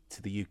their wheat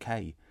to the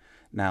UK.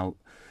 Now,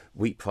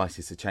 wheat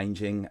prices are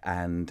changing,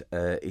 and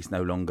it's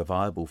no longer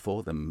viable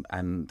for them.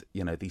 And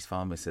these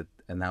farmers are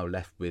now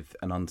left with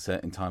an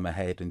uncertain time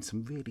ahead and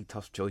some really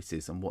tough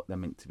choices on what they're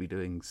meant to be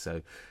doing.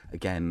 So,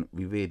 again,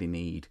 we really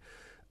need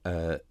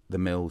the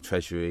mill,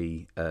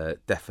 Treasury,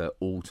 DEFRA,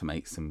 all to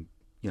make some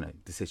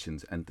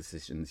decisions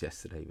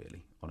yesterday,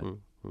 really, on it.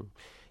 Mm-hmm.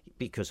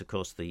 Because, of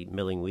course, the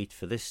milling wheat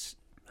for this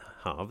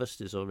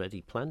harvest is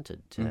already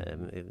planted.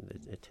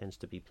 It tends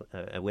to be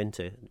a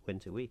winter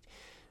wheat.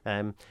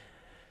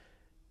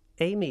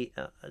 Amy,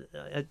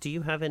 do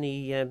you have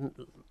any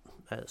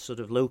sort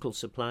of local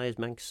suppliers,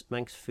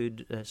 Manx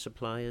food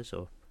suppliers?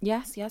 Or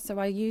Yes. So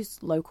I use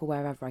local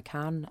wherever I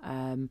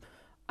can.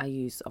 I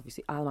use,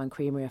 obviously, Almain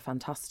Creamery are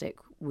fantastic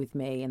with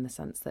me in the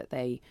sense that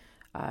they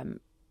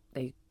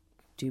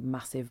do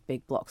massive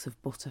big blocks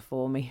of butter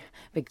for me,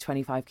 big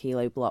 25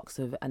 kilo blocks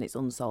and it's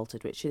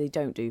unsalted, which they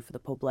don't do for the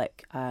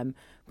public, but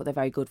they're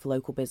very good for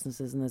local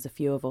businesses. And there's a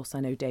few of us, I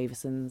know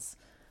Davison's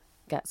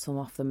get some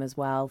off them as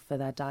well for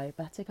their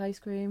diabetic ice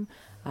cream,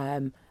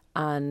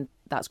 and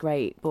that's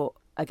great. But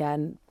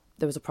again,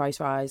 there was a price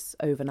rise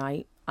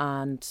overnight,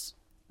 and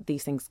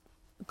these things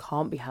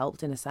can't be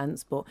helped in a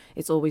sense, but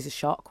it's always a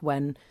shock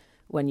when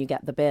you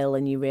get the bill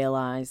and you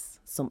realise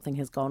something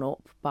has gone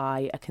up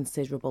by a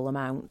considerable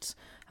amount.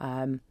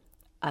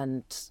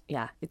 And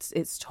yeah,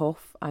 it's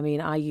tough. I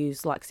mean, I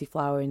use Laxey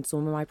flour in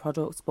some of my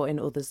products, but in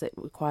others it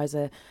requires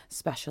a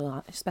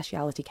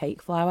speciality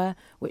cake flour,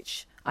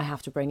 which I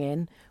have to bring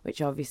in,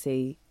 which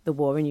obviously the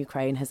war in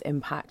Ukraine has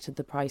impacted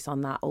the price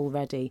on that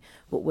already.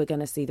 But we're going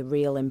to see the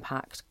real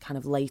impact kind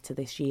of later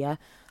this year.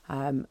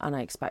 And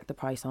I expect the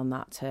price on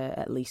that to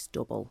at least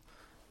double.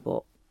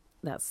 But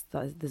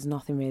there's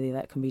nothing really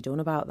that can be done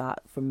about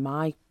that from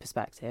my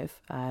perspective.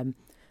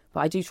 But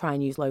I do try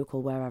and use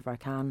local wherever I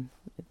can.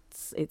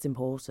 It's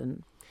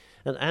important.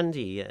 And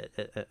Andy,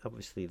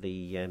 obviously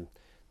at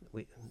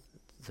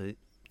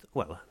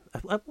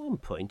one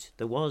point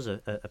there was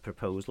a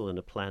proposal and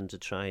a plan to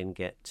try and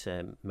get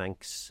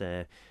Manx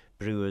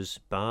Brewers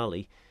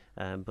barley,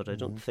 but I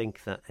don't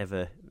think that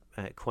ever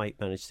quite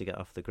managed to get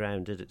off the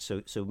ground, did it?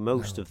 So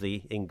most of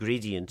the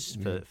ingredients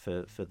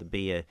for the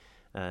beer.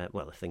 I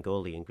think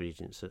all the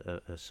ingredients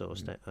are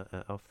sourced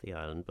off the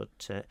island,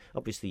 but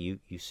obviously you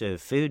serve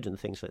food and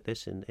things like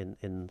this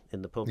in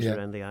the pubs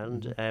around the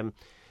island.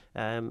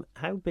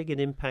 How big an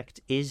impact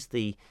is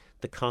the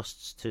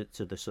costs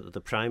to the sort of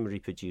the primary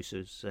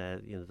producers,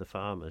 the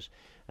farmers?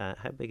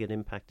 How big an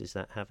impact is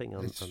that having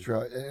on? It's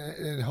true.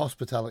 In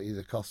hospitality,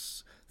 the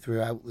costs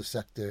throughout the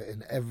sector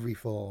in every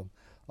form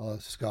are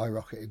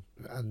skyrocketing,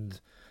 and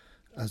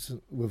as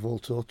we've all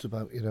talked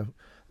about, it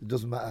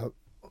doesn't matter.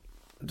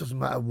 It doesn't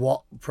matter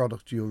what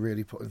product you're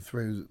really putting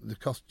through. The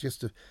cost,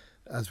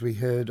 as we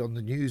heard on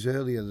the news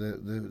earlier,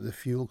 the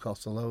fuel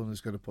cost alone is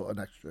going to put an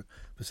extra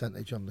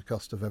percentage on the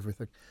cost of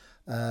everything.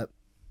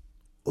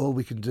 All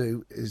we can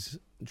do is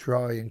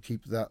try and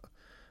keep that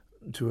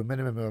to a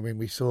minimum. I mean,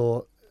 we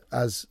saw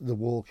as the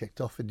war kicked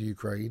off in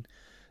Ukraine,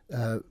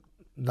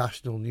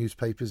 national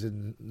newspapers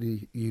in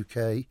the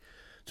UK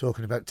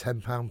talking about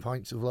 £10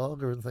 pints of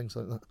lager and things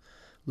like that.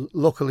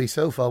 Luckily,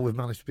 so far, we've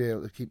managed to be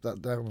able to keep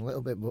that down a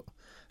little bit, but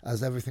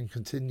as everything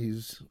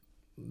continues,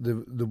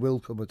 there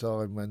will come a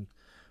time when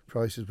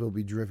prices will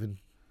be driven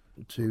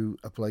to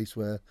a place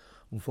where,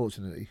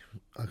 unfortunately,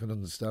 I can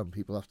understand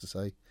people have to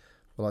say,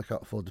 well, I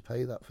can't afford to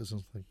pay that for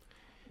something.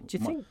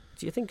 Do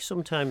you think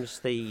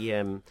sometimes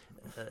the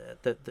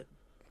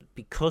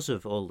because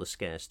of all the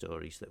scare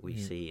stories that we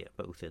see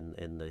both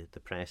in the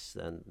press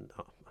and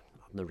on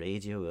the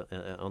radio,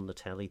 on the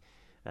telly,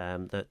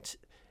 that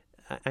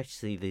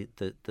actually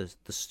the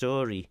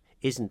story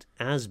isn't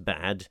as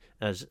bad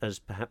as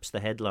perhaps the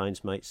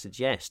headlines might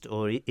suggest,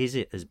 or is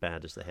it as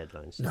bad as the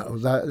headlines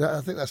suggest? No, I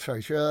think that's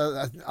very true.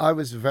 I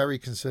was very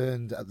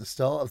concerned at the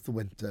start of the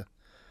winter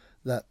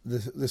that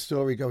the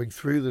story going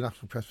through the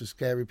national press was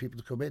scaring people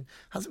to come in.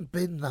 Hasn't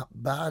been that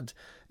bad.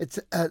 It's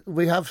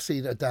we have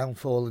seen a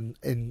downfall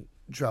in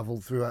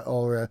travel throughout,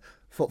 or a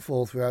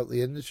footfall throughout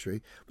the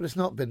industry, but it's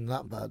not been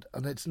that bad,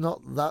 and that's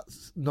not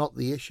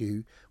the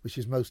issue which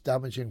is most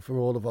damaging for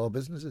all of our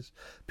businesses.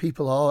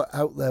 People are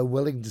out there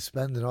willing to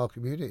spend in our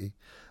community,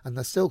 and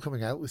they're still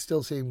coming out. We're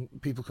still seeing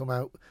people come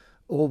out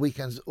all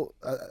weekends,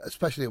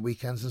 especially at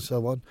weekends and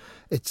so on.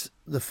 It's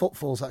the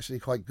footfall's actually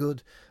quite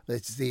good.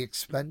 It's the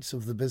expense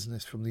of the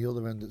business from the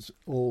other end that's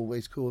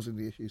always causing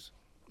the issues.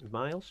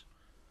 Miles?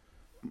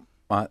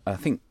 I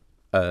think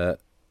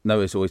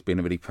Noah's always been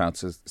a really proud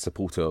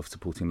supporter of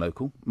supporting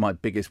local. My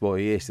biggest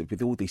worry is that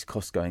with all these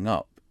costs going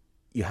up,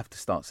 you have to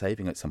start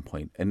saving at some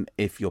point. And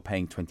if you're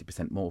paying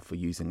 20% more for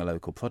using a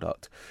local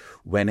product,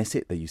 when is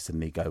it that you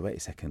suddenly go, wait a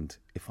second,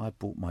 if I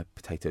bought my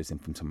potatoes in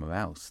from somewhere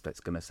else, that's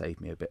going to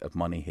save me a bit of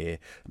money here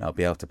and I'll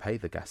be able to pay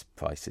the gas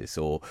prices,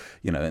 or,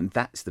 and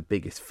that's the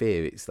biggest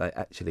fear. It's like,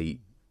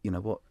 actually, you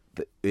know what?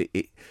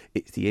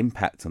 It's the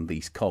impact on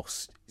these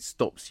costs. It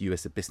stops you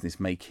as a business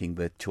making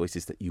the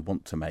choices that you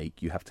want to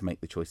make. You have to make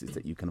the choices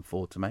that you can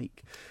afford to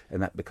make,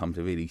 and that becomes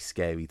a really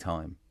scary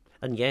time.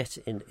 And yet,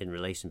 in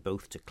relation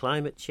both to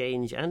climate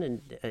change and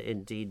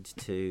indeed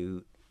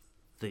to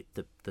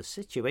the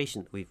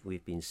situation that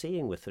we've been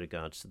seeing with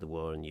regards to the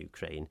war in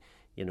Ukraine,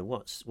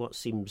 what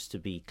seems to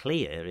be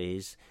clear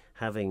is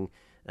having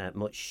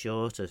much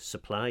shorter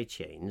supply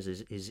chains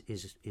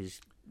is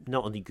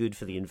not only good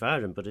for the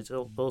environment, but it's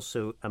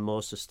also a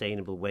more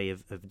sustainable way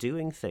of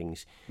doing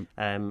things.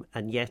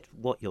 And yet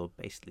what you're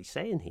basically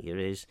saying here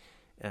is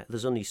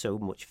there's only so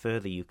much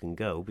further you can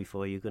go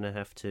before you're going to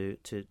have to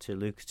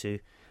look to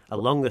a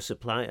longer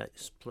supply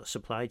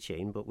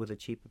chain, but with a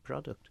cheaper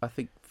product. I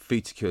think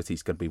food security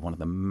is going to be one of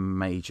the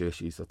major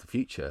issues of the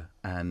future.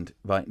 And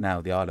right now,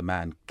 the Isle of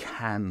Man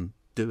can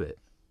do it.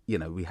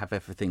 We have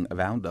everything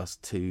around us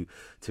to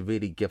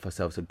really give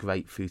ourselves a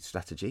great food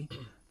strategy.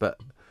 But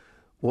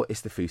what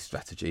is the food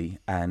strategy,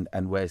 and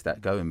where's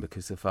that going?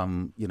 Because if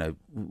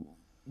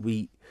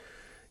we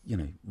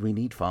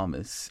need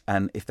farmers,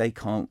 and if they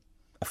can't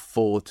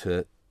afford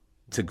to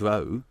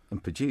grow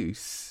and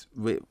produce,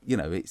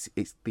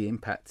 it's the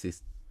impact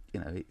is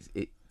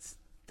it's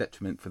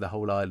detriment for the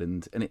whole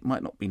island, and it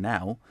might not be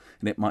now,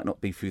 and it might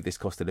not be through this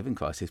cost of living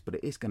crisis, but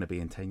it is going to be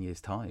in 10 years'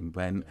 time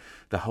when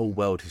the whole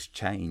world has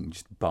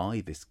changed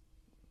by this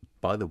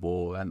by the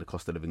war and the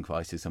cost of living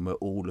crisis, and we're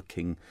all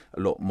looking a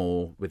lot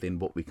more within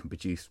what we can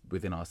produce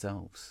within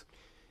ourselves.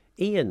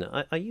 Ian,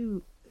 are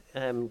you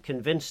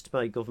convinced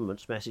by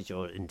government's message,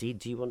 or indeed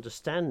do you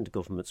understand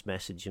government's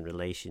message in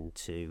relation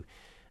to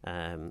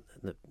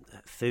the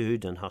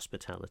food and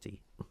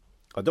hospitality?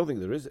 I don't think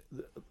there is.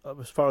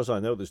 As far as I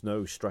know, there's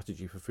no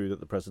strategy for food at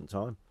the present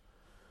time.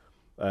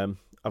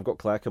 I've got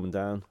Claire coming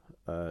down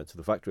to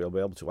the factory. I'll be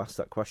able to ask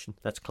that question.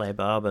 That's Claire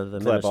Barber, the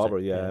Claire minister.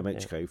 Barber,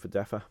 MHK for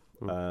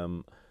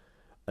DEFRA.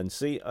 And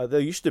see, there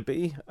used to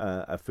be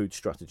a food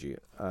strategy.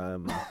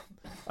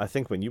 I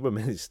think when you were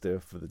minister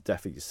for the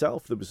DEFRA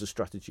yourself, there was a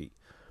strategy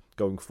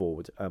going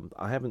forward.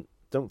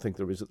 Don't think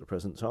there is at the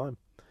present time.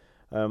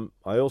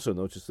 I also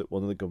noticed that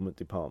one of the government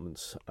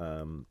departments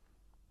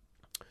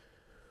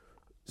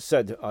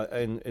said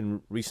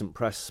in recent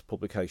press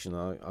publication,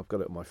 I've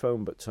got it on my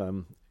phone, but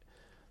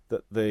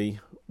that they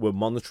were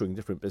monitoring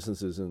different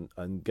businesses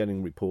and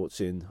getting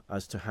reports in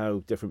as to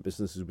how different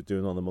businesses were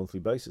doing on a monthly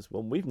basis.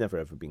 Well, we've never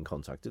ever been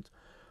contacted,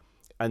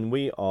 and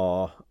we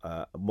are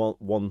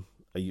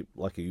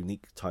like a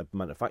unique type of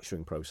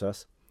manufacturing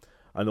process,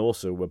 and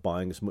also we're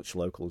buying as much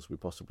local as we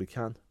possibly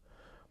can.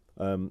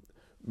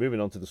 Moving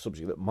on to the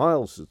subject that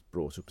Miles has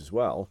brought up as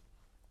well.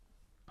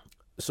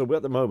 So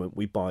at the moment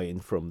we buy in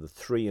from the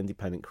 3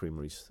 independent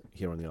creameries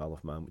here on the Isle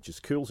of Man, which is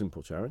Cools in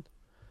Port Erin,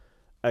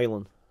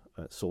 Aylan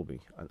at Sulby,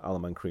 and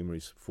Alaman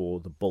Creameries for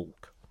the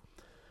bulk.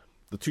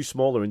 The 2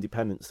 smaller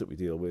independents that we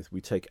deal with,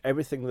 we take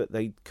everything that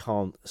they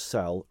can't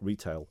sell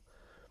retail,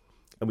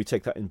 and we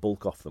take that in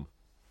bulk off them.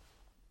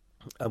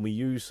 And we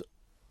use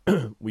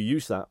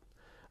that,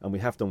 and we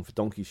have done for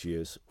donkey's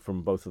years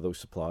from both of those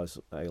suppliers,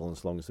 Aylan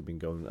as long as they've been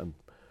going, and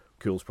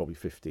Cools probably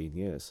 15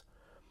 years.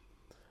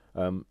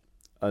 And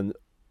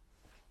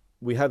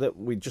we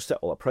just set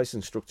all our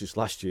pricing structures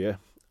last year,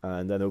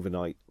 and then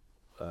overnight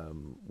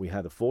we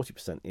had a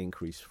 40%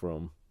 increase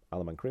from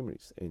Alaman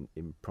Creameries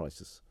in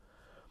prices.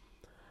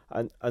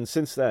 And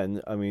since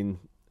then, I mean,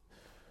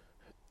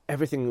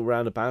 everything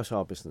around about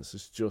our business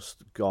has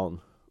just gone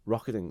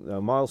rocketing.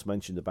 Now, Miles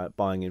mentioned about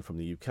buying in from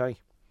the UK.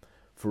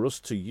 For us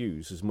to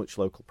use as much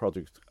local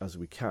product as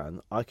we can,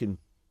 I can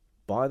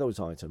buy those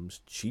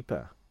items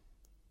cheaper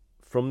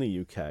from the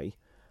UK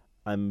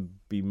and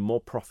be more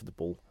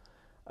profitable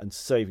and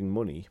saving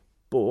money.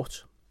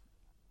 But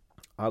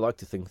I like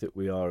to think that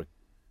we are a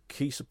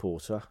key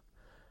supporter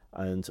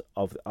and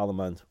of the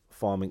Alaman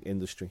farming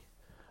industry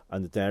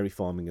and the dairy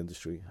farming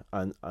industry,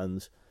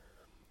 and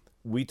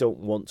we don't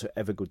want to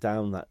ever go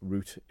down that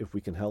route if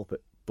we can help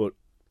it. But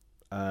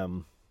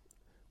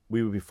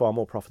we would be far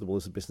more profitable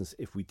as a business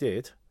if we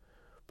did.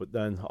 But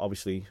then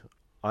obviously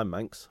I'm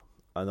Manx,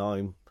 and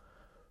I'm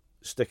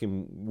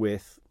sticking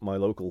with my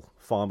local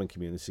farming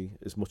community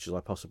as much as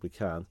I possibly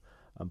can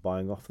and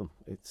buying off them.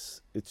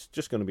 It's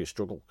just going to be a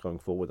struggle going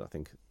forward, I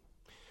think.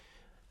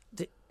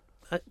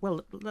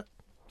 Well,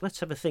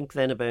 let's have a think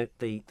then about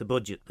the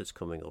budget that's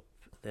coming up.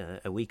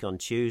 A week on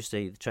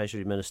Tuesday, the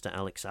Treasury Minister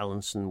Alex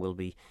Allinson will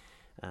be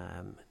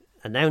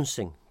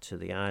announcing to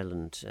the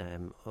island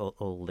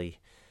all the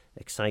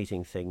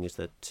exciting things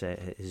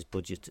that his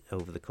budget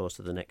over the course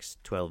of the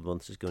next 12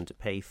 months is going to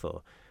pay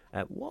for.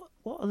 What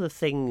are the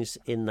things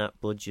in that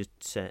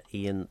budget,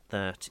 Ian,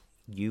 that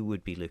you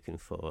would be looking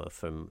for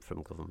from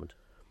government?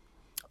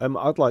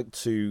 I'd like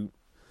to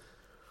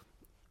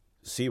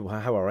see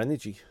how our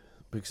energy,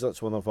 because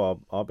that's one of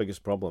our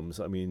biggest problems.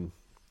 I mean,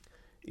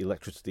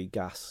 electricity,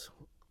 gas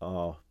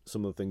are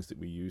some of the things that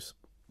we use.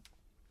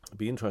 It'd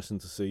be interesting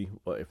to see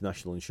what if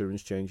national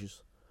insurance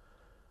changes.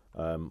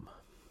 But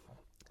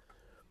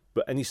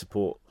any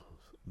support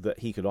that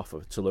he could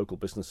offer to local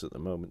business at the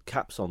moment,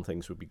 caps on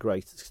things would be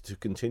great to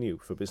continue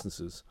for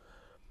businesses,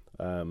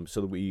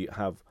 so that we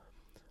have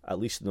at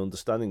least an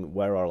understanding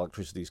where our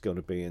electricity is going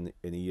to be in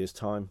a year's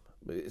time.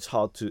 It's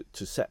hard to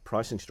set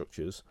pricing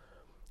structures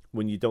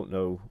when you don't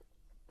know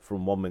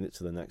from 1 minute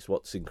to the next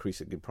what's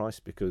increasing in price,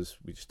 because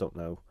we just don't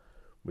know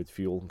with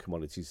fuel and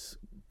commodities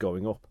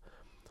going up.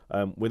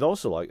 We'd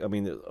also like, I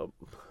mean,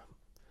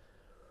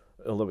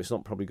 although it's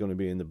not probably going to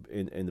be in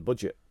the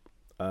budget,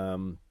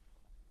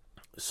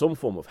 some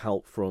form of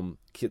help from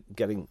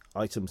getting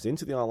items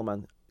into the Isle of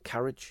Man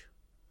carriage.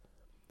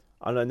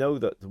 And I know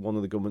that one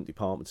of the government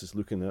departments is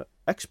looking at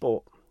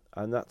export,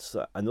 and that's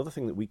another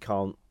thing that we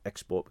can't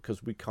export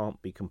because we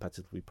can't be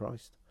competitively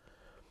priced.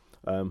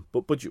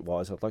 But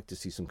budget-wise, I'd like to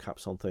see some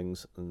caps on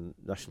things and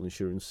national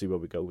insurance, see where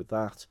we go with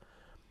that.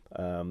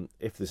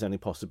 If there's any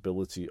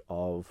possibility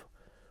of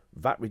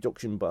VAT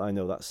reduction, but I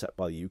know that's set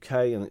by the UK,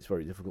 and it's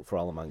very difficult for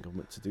Isle of Man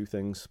government to do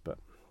things, but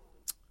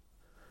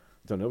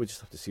I don't know, we just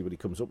have to see what he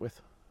comes up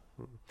with.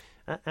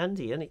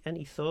 Andy,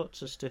 any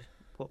thoughts as to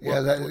what?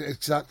 That's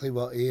exactly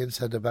what Ian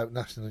said about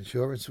national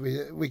insurance.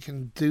 We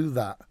can do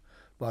that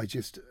by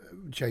just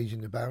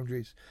changing the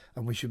boundaries,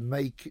 and we should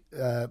make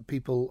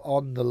people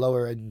on the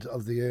lower end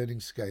of the earning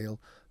scale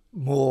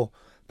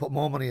put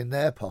more money in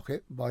their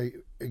pocket by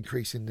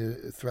increasing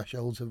the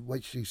thresholds at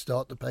which you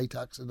start to pay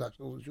tax and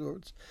national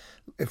insurance.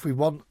 If we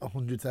want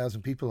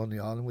 100,000 people on the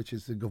island, which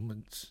is the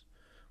government's,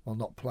 well,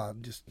 not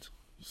plan, just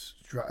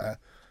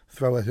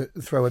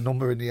throw a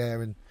number in the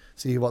air and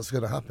see what's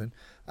going to happen.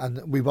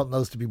 And we want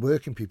those to be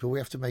working people. We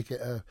have to make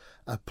it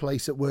a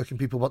place that working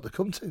people want to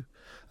come to.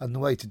 And the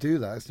way to do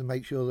that is to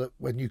make sure that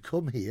when you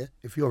come here,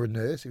 if you're a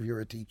nurse, if you're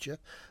a teacher,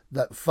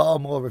 that far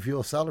more of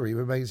your salary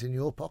remains in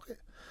your pocket.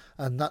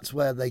 And that's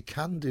where they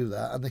can do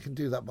that. And they can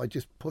do that by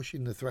just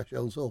pushing the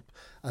thresholds up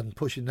and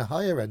pushing the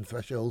higher end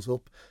thresholds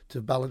up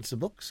to balance the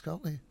books,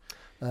 can't they?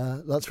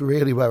 That's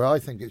really where I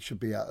think it should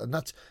be at. And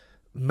that's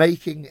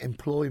making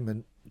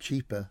employment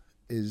cheaper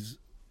is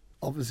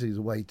obviously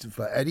the way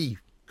for any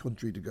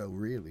country to go,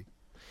 really.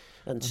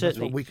 And certainly, that's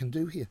what we can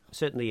do here.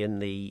 Certainly in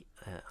the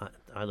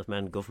Isle of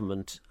Man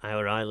Government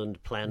Our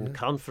Island Plan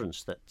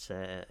conference that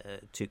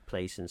took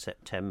place in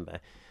September,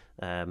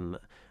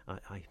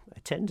 I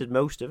attended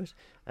most of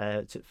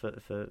it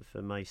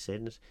for my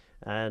sins,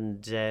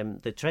 and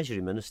the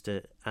Treasury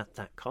Minister at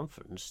that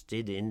conference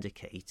did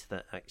indicate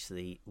that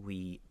actually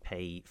we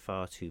pay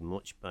far too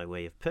much by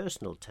way of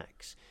personal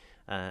tax,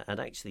 and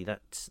actually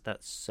that's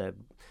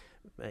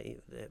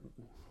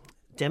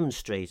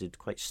demonstrated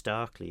quite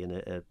starkly in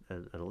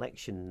an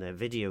election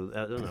video,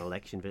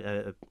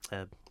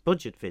 a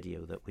budget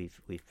video that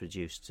we've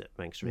produced at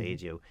Manx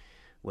Radio,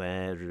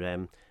 where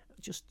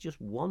just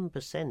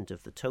 1%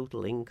 of the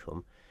total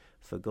income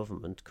for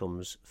government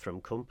comes from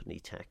company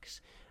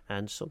tax,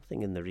 and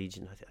something in the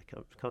region, I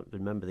can't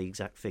remember the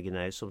exact figure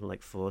now, something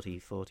like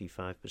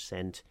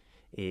 40-45%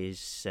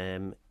 is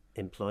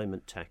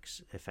employment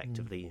tax,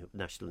 effectively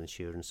national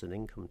insurance and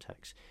income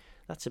tax.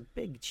 That's a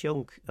big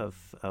chunk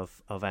of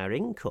our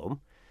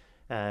income.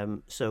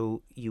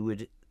 So you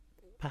would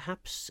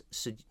perhaps,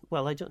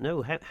 I don't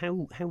know,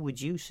 how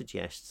would you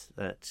suggest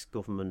that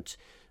government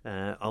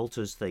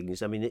alters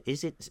things? I mean,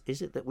 is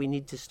it that we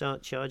need to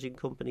start charging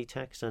company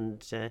tax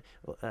and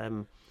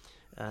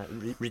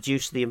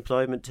reduce the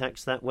employment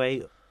tax that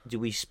way? Do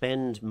we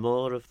spend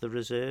more of the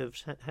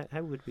reserves?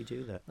 How would we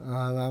do that?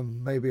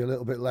 I'm maybe a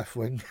little bit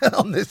left-wing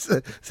on this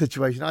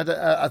situation.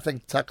 I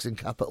think taxing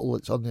capital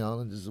that's on the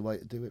island is the way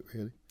to do it,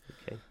 really.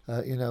 Okay.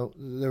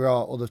 There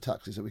are other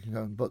taxes that we can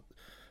go on, but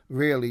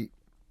really,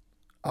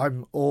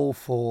 I'm all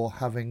for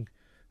having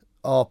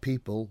our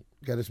people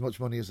get as much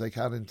money as they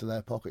can into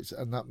their pockets,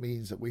 and that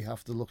means that we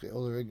have to look at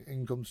other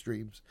income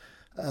streams.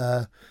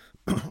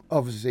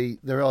 Obviously,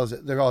 there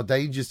are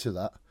dangers to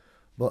that,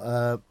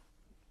 but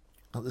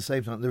at the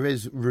same time, there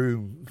is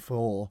room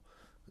for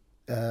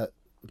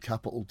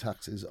capital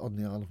taxes on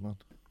the Isle of Man.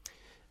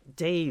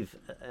 Dave,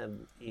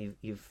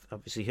 you've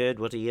obviously heard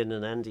what Ian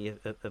and Andy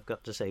have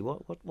got to say.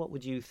 What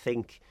would you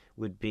think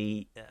would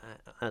be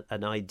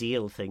an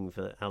ideal thing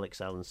for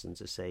Alex Allinson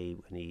to say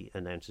when he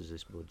announces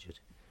this budget?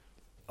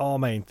 Our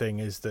main thing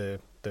is the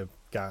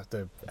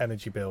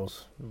energy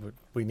bills.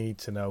 We need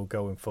to know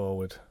going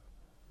forward.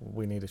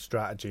 We need a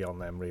strategy on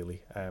them,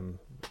 really.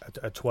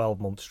 A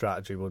 12-month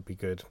strategy would be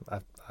good.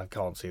 I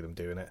can't see them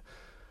doing it,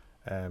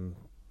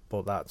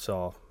 but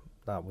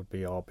that would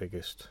be our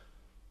biggest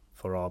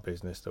for our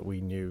business, that we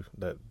knew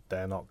that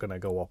they're not going to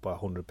go up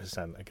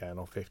 100% again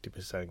or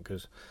 50%,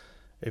 because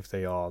if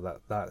they are,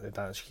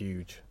 that's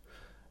huge.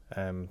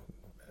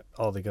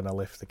 Are they going to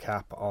lift the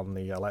cap on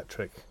the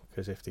electric?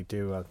 Because if they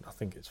do, I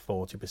think it's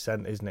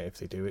 40%, isn't it? If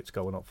they do, it's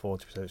going up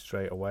 40%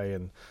 straight away,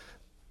 and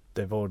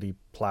they've already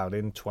ploughed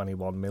in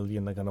 21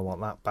 million. They're going to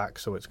want that back,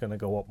 so it's going to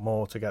go up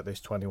more to get this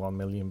 21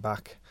 million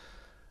back.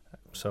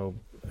 So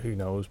who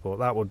knows? But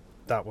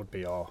that would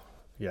be our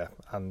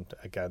and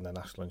again, the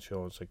national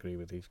insurance, agree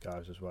with these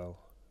guys as well.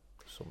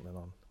 Something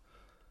on.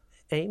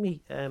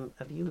 Amy,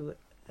 have you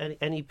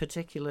any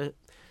particular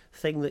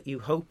thing that you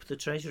hope the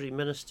Treasury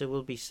Minister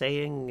will be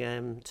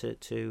saying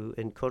to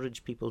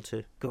encourage people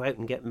to go out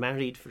and get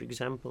married, for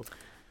example?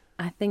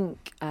 I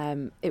think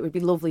it would be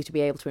lovely to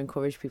be able to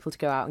encourage people to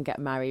go out and get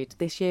married.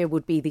 This year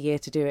would be the year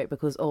to do it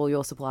because all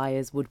your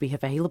suppliers would be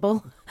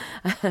available.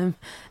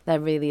 There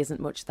really isn't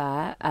much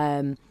there.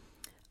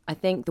 I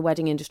think the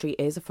wedding industry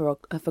is a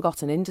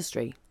forgotten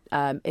industry.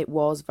 It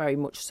was very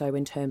much so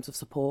in terms of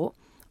support.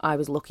 I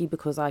was lucky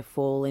because I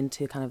fall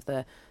into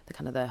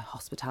the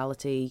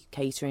hospitality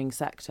catering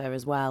sector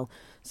as well.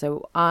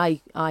 So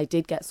I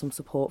did get some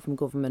support from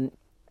government,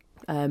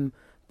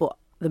 but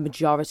the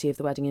majority of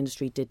the wedding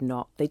industry did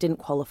not. They didn't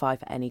qualify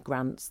for any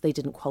grants. They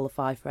didn't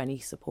qualify for any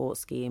support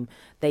scheme.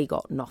 They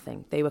got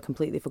nothing. They were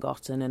completely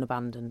forgotten and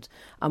abandoned.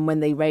 And when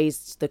they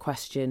raised the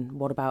question,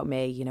 what about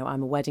me?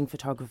 I'm a wedding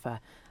photographer.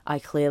 I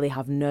clearly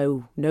have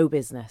no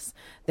business.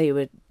 They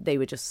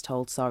were just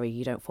told, sorry,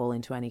 you don't fall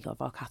into any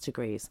of our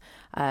categories.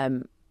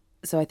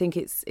 So I think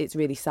it's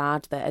really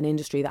sad that an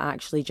industry that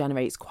actually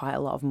generates quite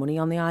a lot of money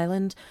on the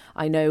island.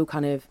 I know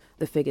kind of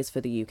the figures for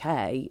the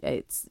UK.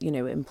 It's, it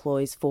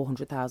employs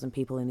 400,000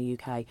 people in the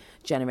UK,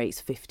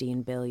 generates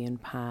 £15 billion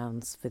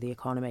for the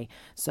economy.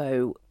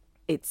 So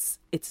it's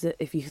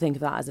if you think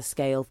of that as a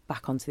scale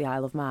back onto the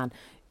Isle of Man,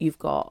 you've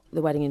got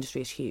the wedding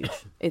industry is huge.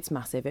 It's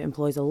massive. It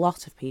employs a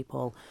lot of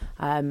people,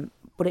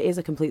 but it is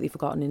a completely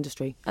forgotten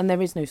industry, and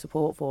there is no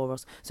support for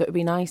us. So it would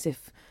be nice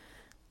if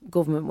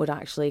government would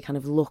actually kind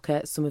of look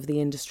at some of the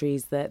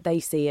industries that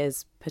they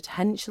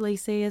potentially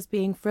see as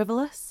being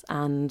frivolous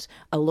and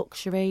a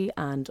luxury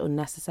and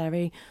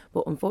unnecessary.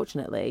 But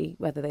unfortunately,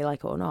 whether they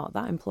like it or not,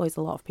 that employs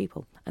a lot of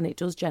people and it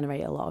does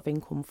generate a lot of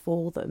income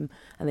for them.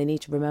 And they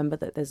need to remember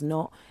that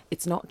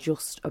it's not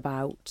just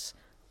about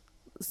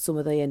some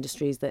of the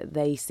industries that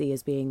they see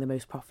as being the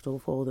most profitable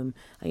for them.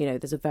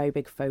 There's a very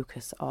big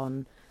focus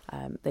on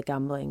the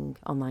gambling,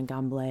 online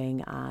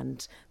gambling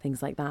and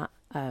things like that.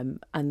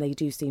 And they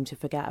do seem to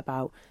forget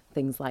about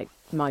things like,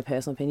 my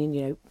personal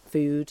opinion,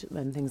 food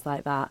and things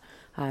like that.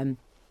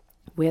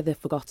 We're the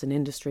forgotten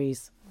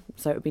industries.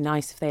 So it would be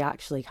nice if they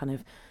actually kind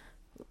of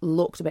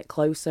looked a bit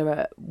closer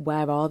at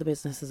where are the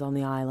businesses on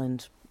the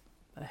island,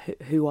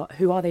 who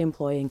are they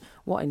employing,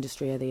 what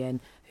industry are they in,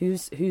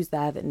 who's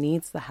there that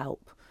needs the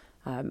help,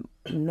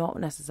 not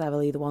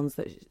necessarily the ones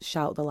that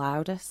shout the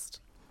loudest.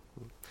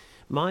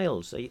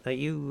 Miles, are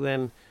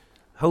you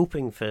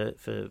hoping for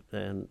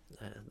the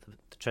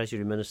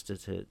Treasury Minister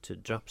to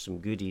drop some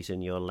goodies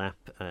in your lap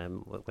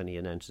when he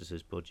announces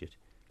his budget?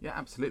 Yeah,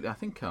 absolutely. I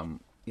think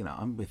I'm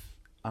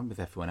with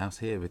everyone else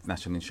here with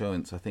National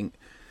Insurance. I think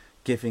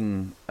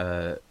giving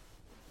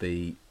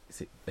they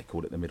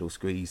call it the middle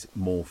squeeze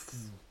more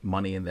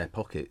money in their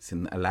pockets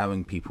and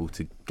allowing people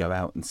to go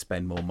out and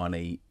spend more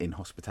money in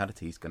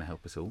hospitality is going to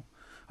help us all.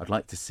 I'd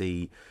like to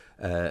see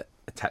a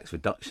tax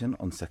reduction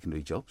on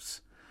secondary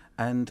jobs.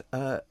 And,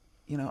 I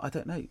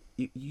don't know,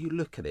 you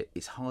look at it,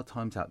 it's hard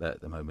times out there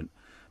at the moment.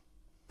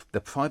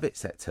 The private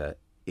sector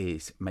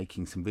is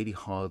making some really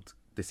hard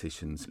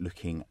decisions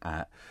looking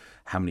at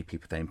how many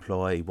people they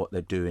employ, what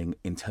they're doing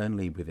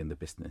internally within the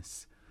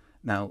business.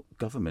 Now,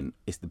 government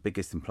is the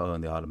biggest employer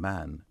on the Isle of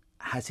Man.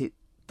 Has it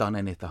done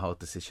any of the hard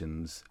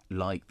decisions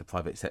like the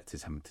private sector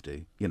is having to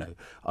do?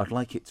 I'd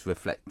like it to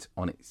reflect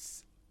on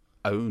its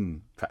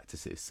own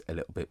practices a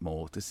little bit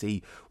more to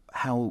see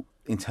how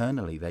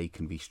internally they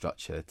can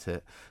restructure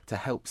to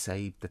help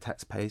save the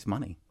taxpayers'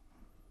 money.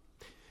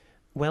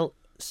 Well,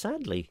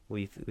 sadly,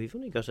 we've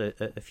only got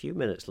a few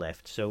minutes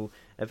left, so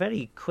a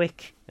very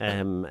quick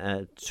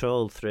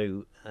troll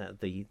through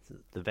the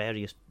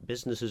various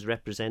businesses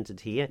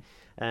represented here.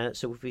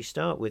 So if we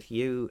start with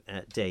you,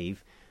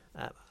 Dave,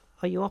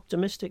 are you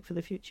optimistic for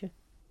the future?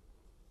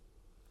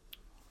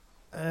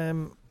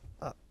 I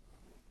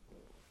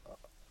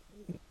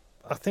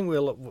think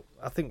we'll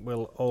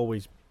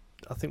always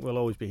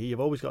be here. You've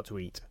always got to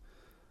eat.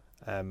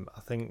 I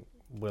think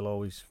we'll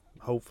always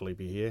hopefully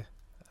be here.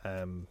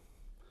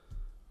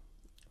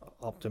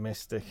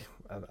 Optimistic.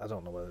 I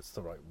don't know whether it's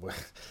the right word.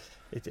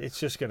 It's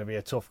just going to be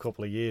a tough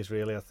couple of years,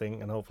 really. I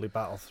think, and hopefully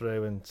battle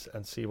through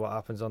and see what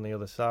happens on the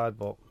other side.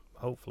 But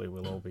hopefully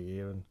we'll all be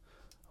here, and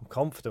I'm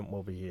confident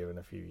we'll be here in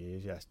a few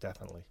years. Yes,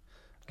 definitely.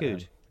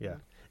 Good. Yeah.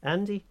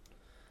 Andy?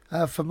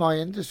 For my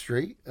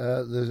industry,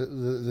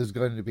 there's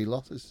going to be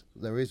losses.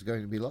 There is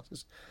going to be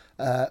losses.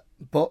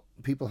 But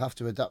people have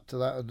to adapt to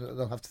that, and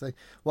they'll have to think.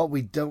 What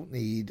we don't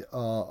need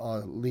are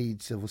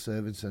lead civil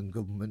servants and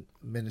government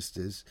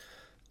ministers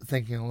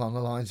thinking along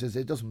the lines as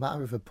it doesn't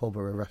matter if a pub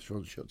or a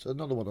restaurant shuts.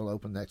 Another one will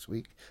open next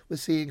week. We're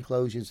seeing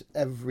closures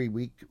every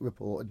week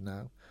reported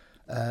now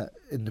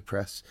in the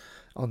press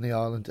on the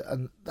island.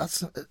 And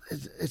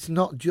it's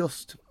not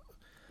just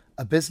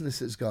a business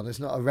that's gone. It's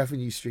not a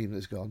revenue stream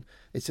that's gone.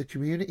 It's a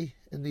community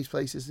in these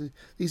places.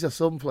 These are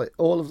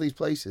all of these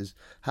places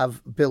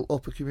have built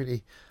up a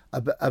community.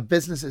 A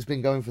business that's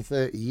been going for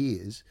 30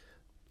 years,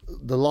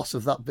 the loss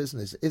of that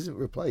business isn't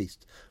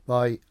replaced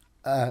by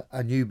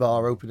a new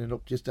bar opening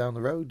up just down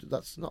the road.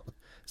 It's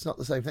not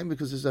the same thing,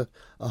 because there's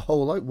a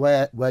whole lot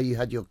where you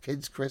had your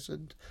kids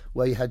christened,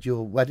 where you had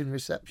your wedding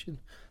reception,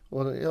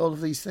 all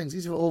of these things.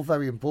 These are all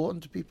very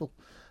important to people.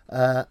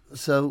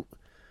 So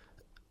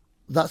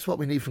that's what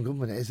we need from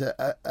government, is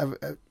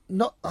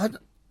not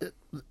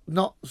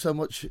so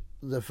much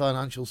the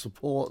financial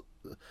support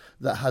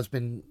that has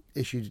been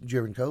issued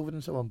during COVID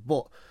and so on,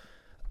 but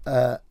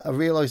a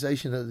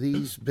realisation that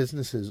these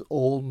businesses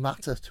all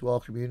matter to our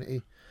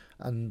community,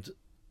 and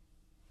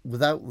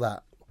without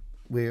that,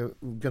 we're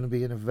going to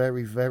be in a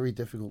very, very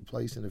difficult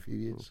place in a few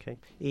years. Okay.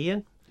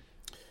 Ian?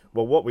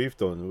 Well, what we've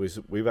done was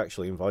we've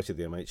actually invited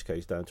the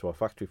MHKs down to our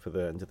factory for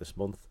the end of this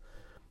month,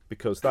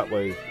 because that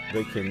way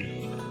they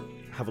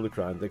can have a look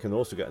around. They can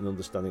also get an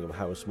understanding of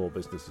how a small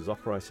business is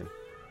operating.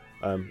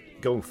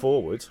 Going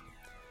forward,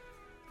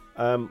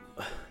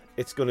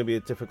 it's going to be a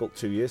difficult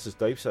 2 years, as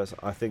Dave says.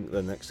 I think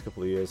the next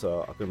couple of years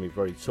are going to be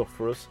very tough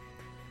for us,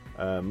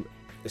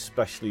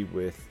 especially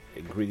with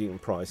ingredient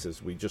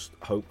prices. We just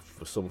hope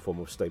for some form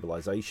of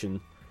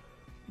stabilisation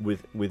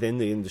within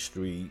the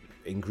industry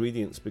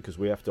ingredients, because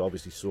we have to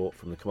obviously sort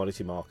from the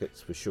commodity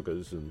markets for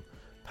sugars and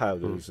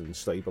powders and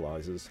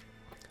stabilisers.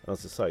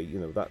 As I say,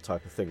 that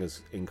type of thing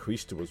has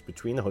increased to us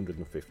between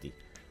 150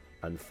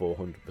 and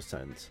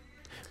 400%.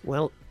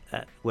 Well,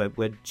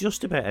 we're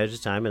just about out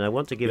of time, and I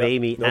want to give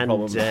Amy and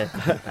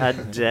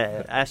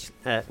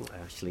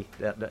Ashley,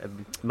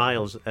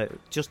 Miles,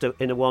 just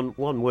in a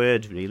one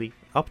word, really,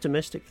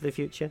 optimistic for the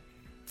future.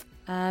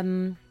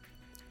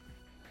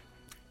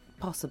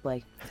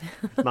 Possibly.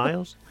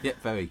 Miles? Yeah,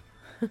 very.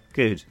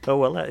 Good. Oh,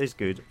 well, that is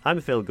good.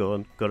 I'm Phil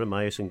Gorn,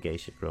 Goramaeus and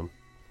Geisha Grum.